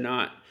watch. They're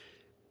not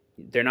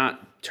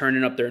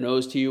turning up their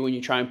nose to you when you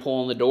try and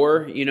pull on the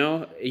door. You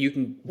know, you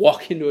can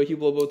walk into a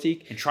Hublot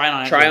boutique and try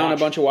on a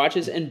bunch of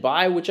watches and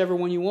buy whichever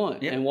one you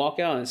want and walk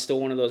out. And it's still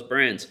one of those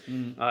brands.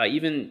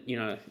 Even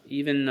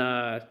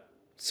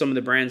some of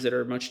the brands that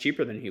are much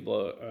cheaper than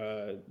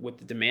Hublot with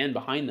the demand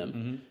behind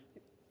them,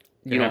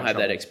 you don't have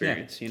that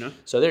experience. You know.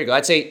 So there you go.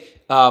 I'd say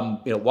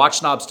watch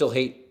snobs still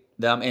hate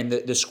them, and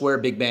the Square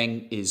Big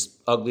Bang is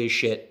ugly as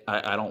shit.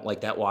 I don't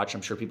like that watch.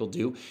 I'm sure people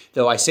do.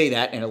 Though I say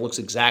that, and it looks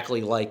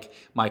exactly like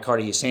my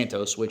Cartier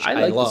Santos, which I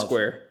like love. The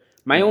Square.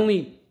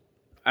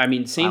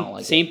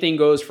 Same thing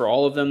goes for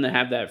all of them that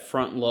have that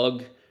front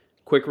lug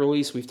quick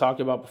release we've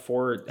talked about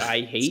before. I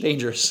hate. It's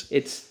dangerous.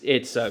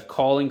 It's a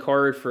calling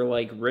card for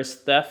like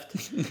wrist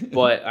theft.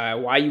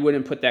 But why you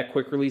wouldn't put that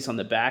quick release on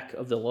the back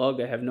of the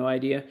lug, I have no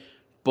idea.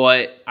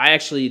 But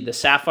the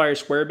Sapphire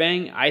Square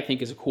Bang, I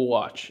think is a cool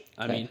watch.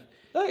 I mean.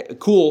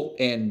 Cool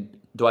and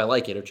do I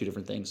like it are two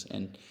different things.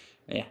 And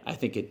yeah, I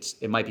think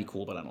it might be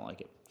cool, but I don't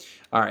like it.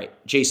 All right,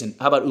 Jason,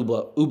 how about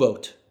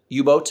U-boat?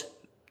 U-boat?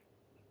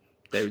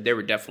 They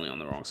were definitely on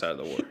the wrong side of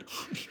the word.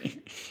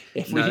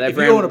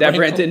 That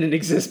brand didn't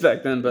exist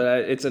back then,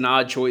 but it's an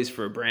odd choice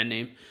for a brand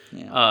name.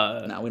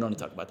 Yeah. No, we don't need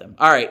to talk about them.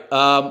 All right,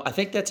 I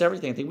think that's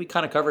everything. I think we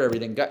kind of covered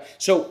everything.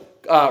 So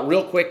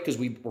real quick, because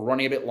we're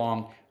running a bit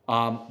long,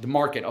 the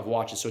market of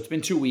watches. So it's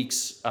been 2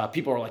 weeks.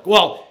 People are like,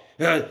 well,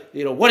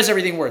 what is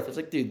everything worth? It's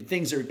like, dude,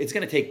 it's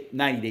going to take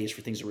 90 days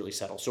for things to really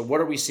settle. So what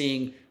are we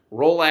seeing?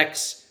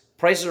 Rolex,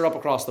 prices are up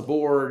across the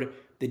board.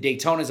 The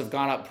Daytonas have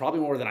gone up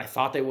probably more than I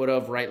thought they would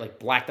have, right? Like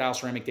black dial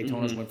ceramic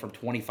Daytonas went from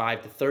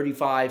 25 to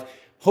 35,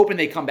 hoping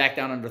they come back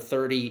down under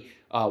 30.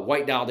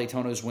 White dial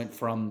Daytonas went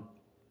from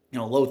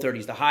low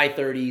 30s to high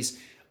 30s.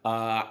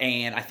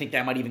 And I think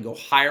that might even go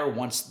higher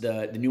once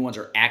the new ones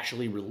are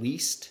actually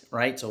released,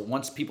 right? So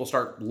once people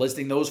start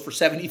listing those for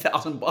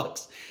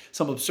 $70,000,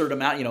 some absurd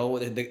amount,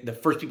 the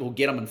first people who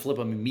get them and flip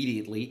them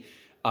immediately,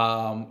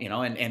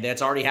 and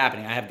that's already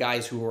happening. I have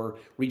guys who are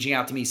reaching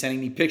out to me, sending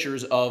me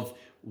pictures of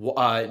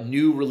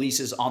new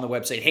releases on the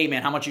website. Hey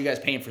man, how much are you guys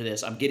paying for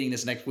this? I'm getting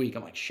this next week.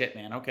 I'm like, shit,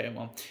 man. Okay,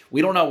 well,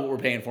 we don't know what we're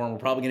paying for, and we're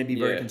probably going to be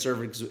very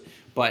conservative,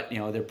 but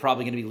they're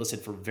probably going to be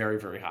listed for very,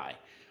 very high.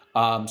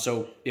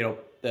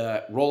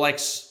 The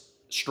Rolex,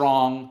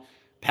 strong.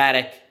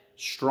 Patek,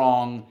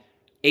 strong.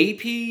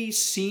 AP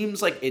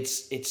seems like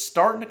it's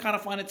starting to kind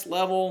of find its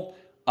level.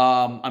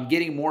 I'm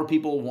getting more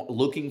people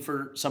looking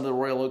for some of the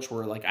Royal Oaks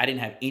where like I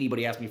didn't have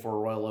anybody ask me for a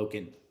Royal Oak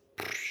in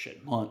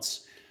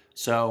months.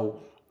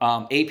 So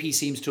AP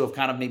seems to have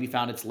kind of maybe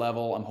found its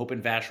level. I'm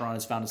hoping Vacheron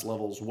has found its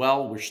level as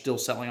well. We're still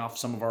selling off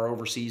some of our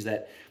overseas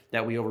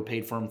that we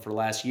overpaid for them for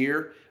last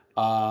year.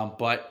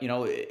 But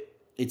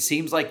it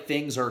seems like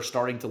things are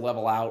starting to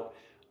level out.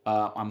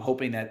 I'm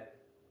hoping that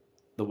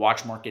the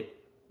watch market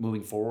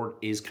moving forward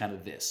is kind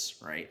of this,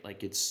 right?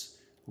 Like it's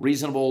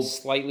reasonable.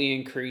 Slightly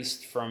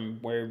increased from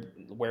where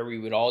we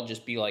would all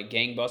just be like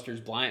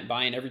gangbusters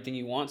buying everything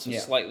you want. So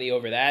slightly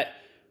over that.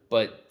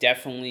 but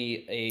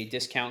definitely a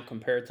discount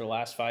compared to the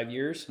last 5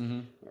 years. Four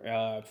and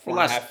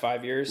a half,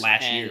 5 years.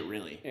 Last year,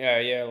 really.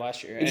 Yeah,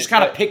 last year. It just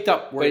kind of picked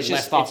up where it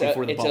left off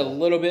before the bubble. It's a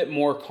little bit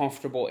more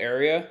comfortable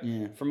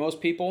area for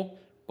most people,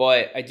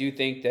 but I do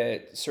think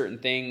that certain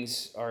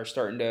things are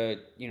starting to,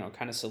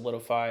 kind of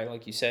solidify.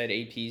 Like you said,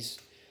 AP's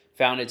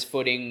found its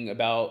footing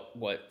about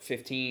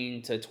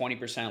 15 to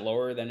 20%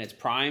 lower than its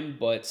prime,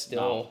 but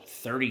still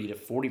 30 to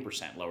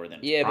 40% lower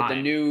than its prime.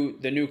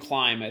 But the new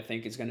climb, I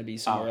think, is going to be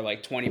somewhere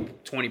like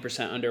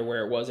 20% under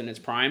where it was in its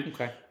prime.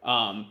 Okay.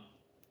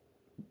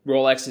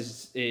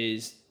 Rolex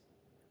is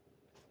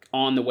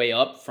on the way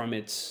up from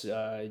its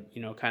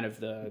kind of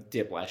the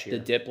dip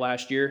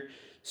last year.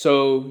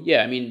 So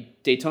yeah, I mean,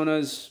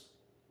 Daytonas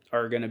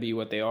are going to be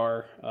what they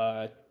are.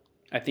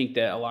 I think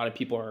that a lot of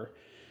people are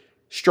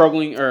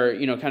struggling or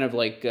kind of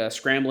like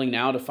scrambling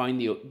now to find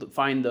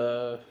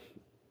the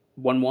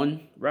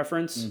 1-1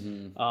 reference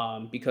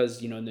because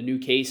the new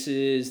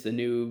cases, the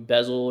new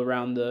bezel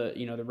around the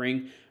the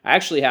ring. I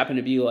actually happen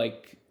to be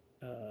like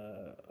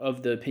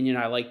of the opinion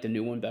I like the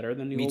new one better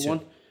than the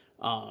old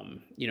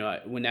one.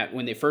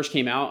 When they first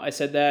came out, I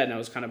said that, and that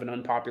was kind of an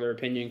unpopular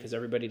opinion because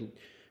everybody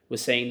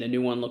was saying the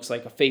new one looks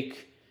like a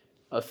fake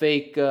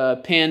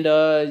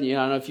panda. I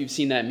don't know if you've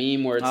seen that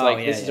meme where it's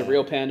this is a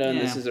real panda and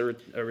this is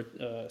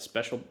a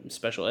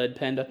special ed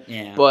panda.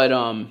 Yeah. But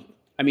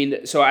I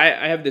mean, so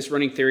I have this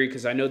running theory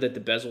because I know that the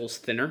bezel is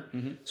thinner.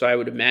 So I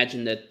would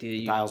imagine that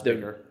the dial's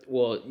bigger.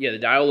 Well, yeah, the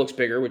dial looks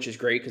bigger, which is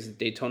great because the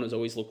Daytona's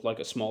always looked like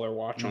a smaller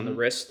watch on the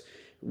wrist.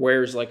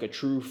 Wears like a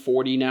true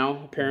 40 now,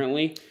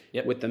 apparently,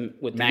 with the new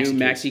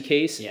maxi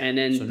case. Yeah. And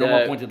then so no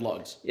more pointed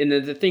lugs. And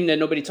the thing that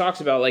nobody talks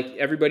about, like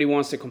everybody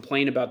wants to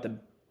complain about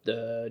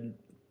the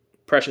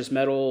precious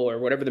metal or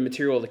whatever the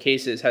material of the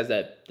case is, has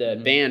that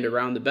band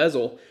around the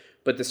bezel,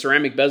 but the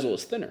ceramic bezel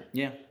is thinner.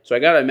 Yeah. So I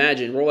got to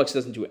imagine Rolex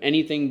doesn't do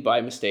anything by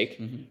mistake,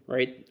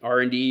 right?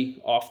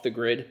 R&D off the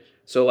grid.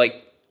 So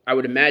like I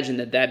would imagine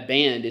that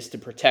band is to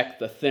protect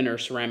the thinner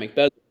ceramic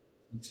bezel.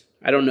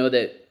 I don't know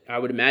that. I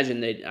would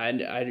imagine that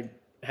I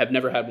have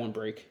never had one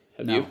break.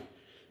 Have you?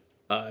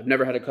 I've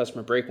never had a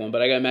customer break one,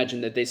 but I got to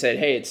imagine that they said,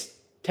 hey, it's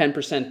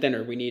 10%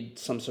 thinner. We need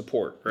some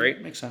support, right?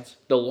 Makes sense.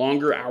 The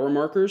longer hour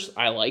markers,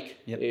 I like.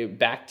 Yep. It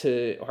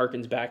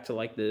harkens back to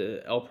like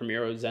the El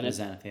Primero Zenith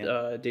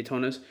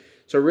Daytonas.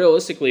 So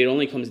realistically, it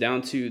only comes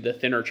down to the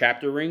thinner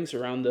chapter rings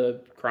around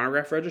the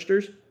chronograph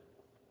registers.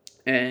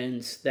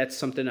 And that's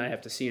something I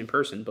have to see in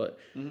person. But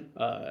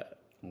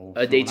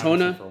a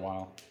Daytona for a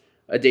while.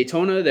 A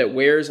Daytona that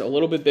wears a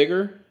little bit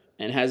bigger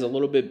and has a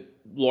little bit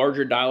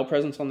larger dial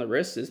presence on the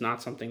wrist is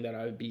not something that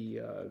I would be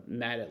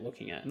mad at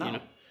looking at. No.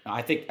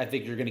 I think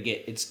you're going to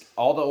get it's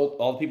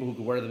all the people who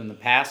could wear them in the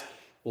past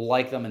will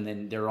like them, and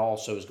then there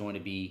also is going to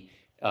be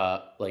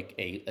like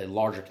a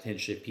larger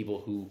contingent of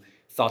people who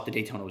thought the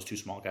Daytona was too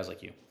small, guys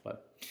like you.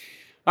 But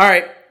all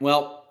right,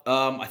 well,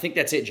 I think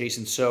that's it,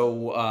 Jason.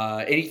 So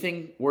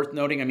anything worth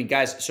noting? I mean,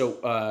 guys,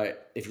 so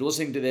if you're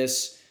listening to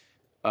this,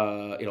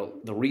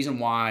 the reason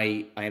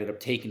why I ended up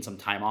taking some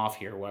time off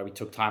here, why we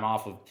took time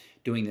off of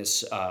doing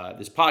this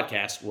this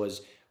podcast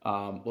was.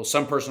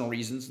 Some personal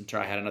reasons. Until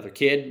I had another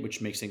kid,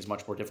 which makes things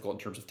much more difficult in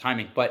terms of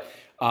timing. But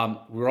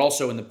we're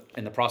also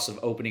in the process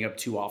of opening up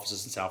 2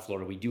 offices in South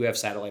Florida. We do have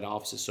satellite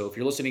offices. So if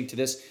you're listening to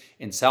this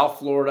in South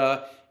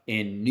Florida,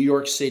 in New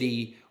York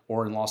City,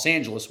 or in Los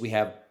Angeles, we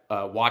have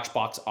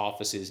Watchbox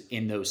offices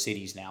in those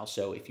cities now.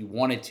 So if you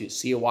wanted to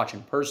see a watch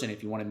in person,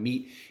 if you want to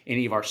meet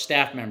any of our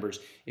staff members,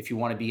 if you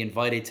want to be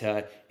invited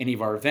to any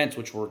of our events,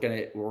 which we're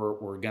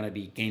gonna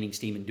be gaining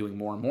steam and doing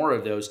more and more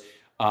of those,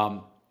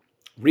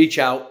 reach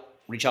out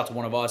to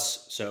one of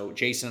us. So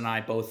Jason and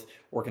I both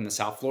work in the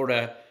South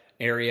Florida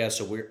area.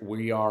 So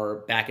we are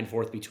back and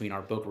forth between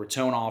our Boca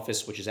Raton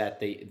office, which is at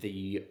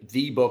the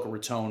Boca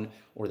Raton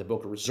or the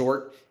Boca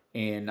Resort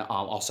in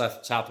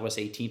Southwest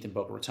 18th in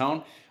Boca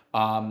Raton.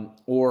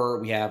 Or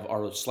we have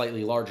our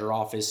slightly larger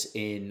office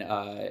in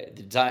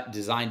the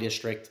Design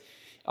District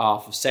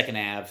off of 2nd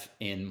Ave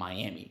in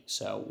Miami.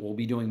 So we'll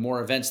be doing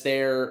more events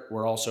there.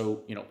 We're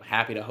also,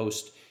 happy to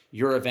host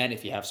your event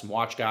if you have some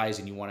watch guys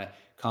and you want to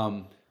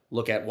come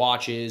look at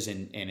watches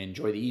and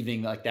enjoy the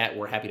evening like that.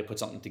 We're happy to put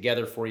something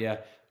together for you.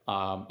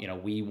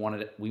 We want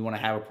to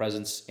have a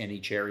presence in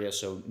each area.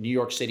 So New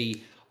York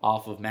City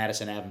off of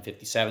Madison Ave and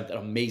 57th, an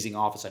amazing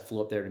office. I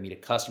flew up there to meet a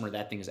customer.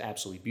 That thing is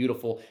absolutely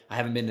beautiful. I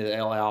haven't been to the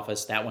LA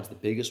office. That one's the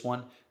biggest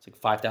one. It's like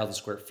 5,000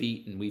 square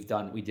feet, and we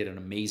did an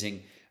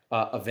amazing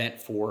event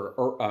for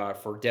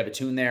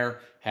Debatoon there.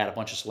 Had a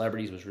bunch of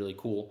celebrities. It was really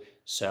cool.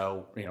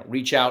 So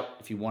reach out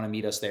if you want to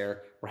meet us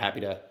there. We're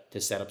happy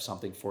to set up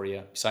something for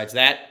you. Besides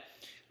that.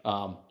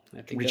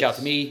 Reach out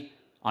to me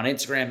on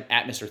Instagram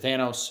at Mr.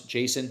 Thanos.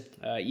 Jason,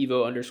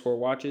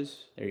 Evo_watches.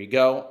 There you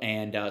go.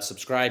 And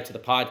subscribe to the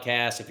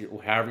podcast.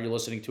 However you're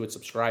listening to it,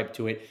 subscribe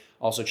to it.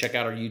 Also check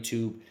out our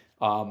YouTube.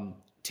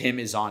 Tim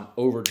is on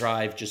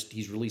overdrive.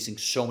 He's releasing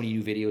so many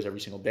new videos every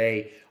single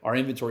day. Our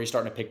inventory is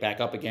starting to pick back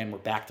up again. We're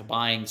back to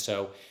buying.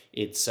 So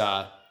it's,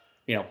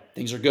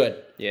 things are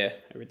good. Yeah,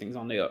 everything's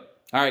on the up.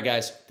 All right,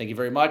 guys. Thank you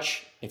very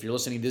much. If you're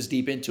listening this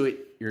deep into it,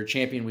 you're a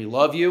champion. We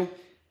love you.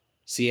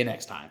 See you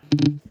next time.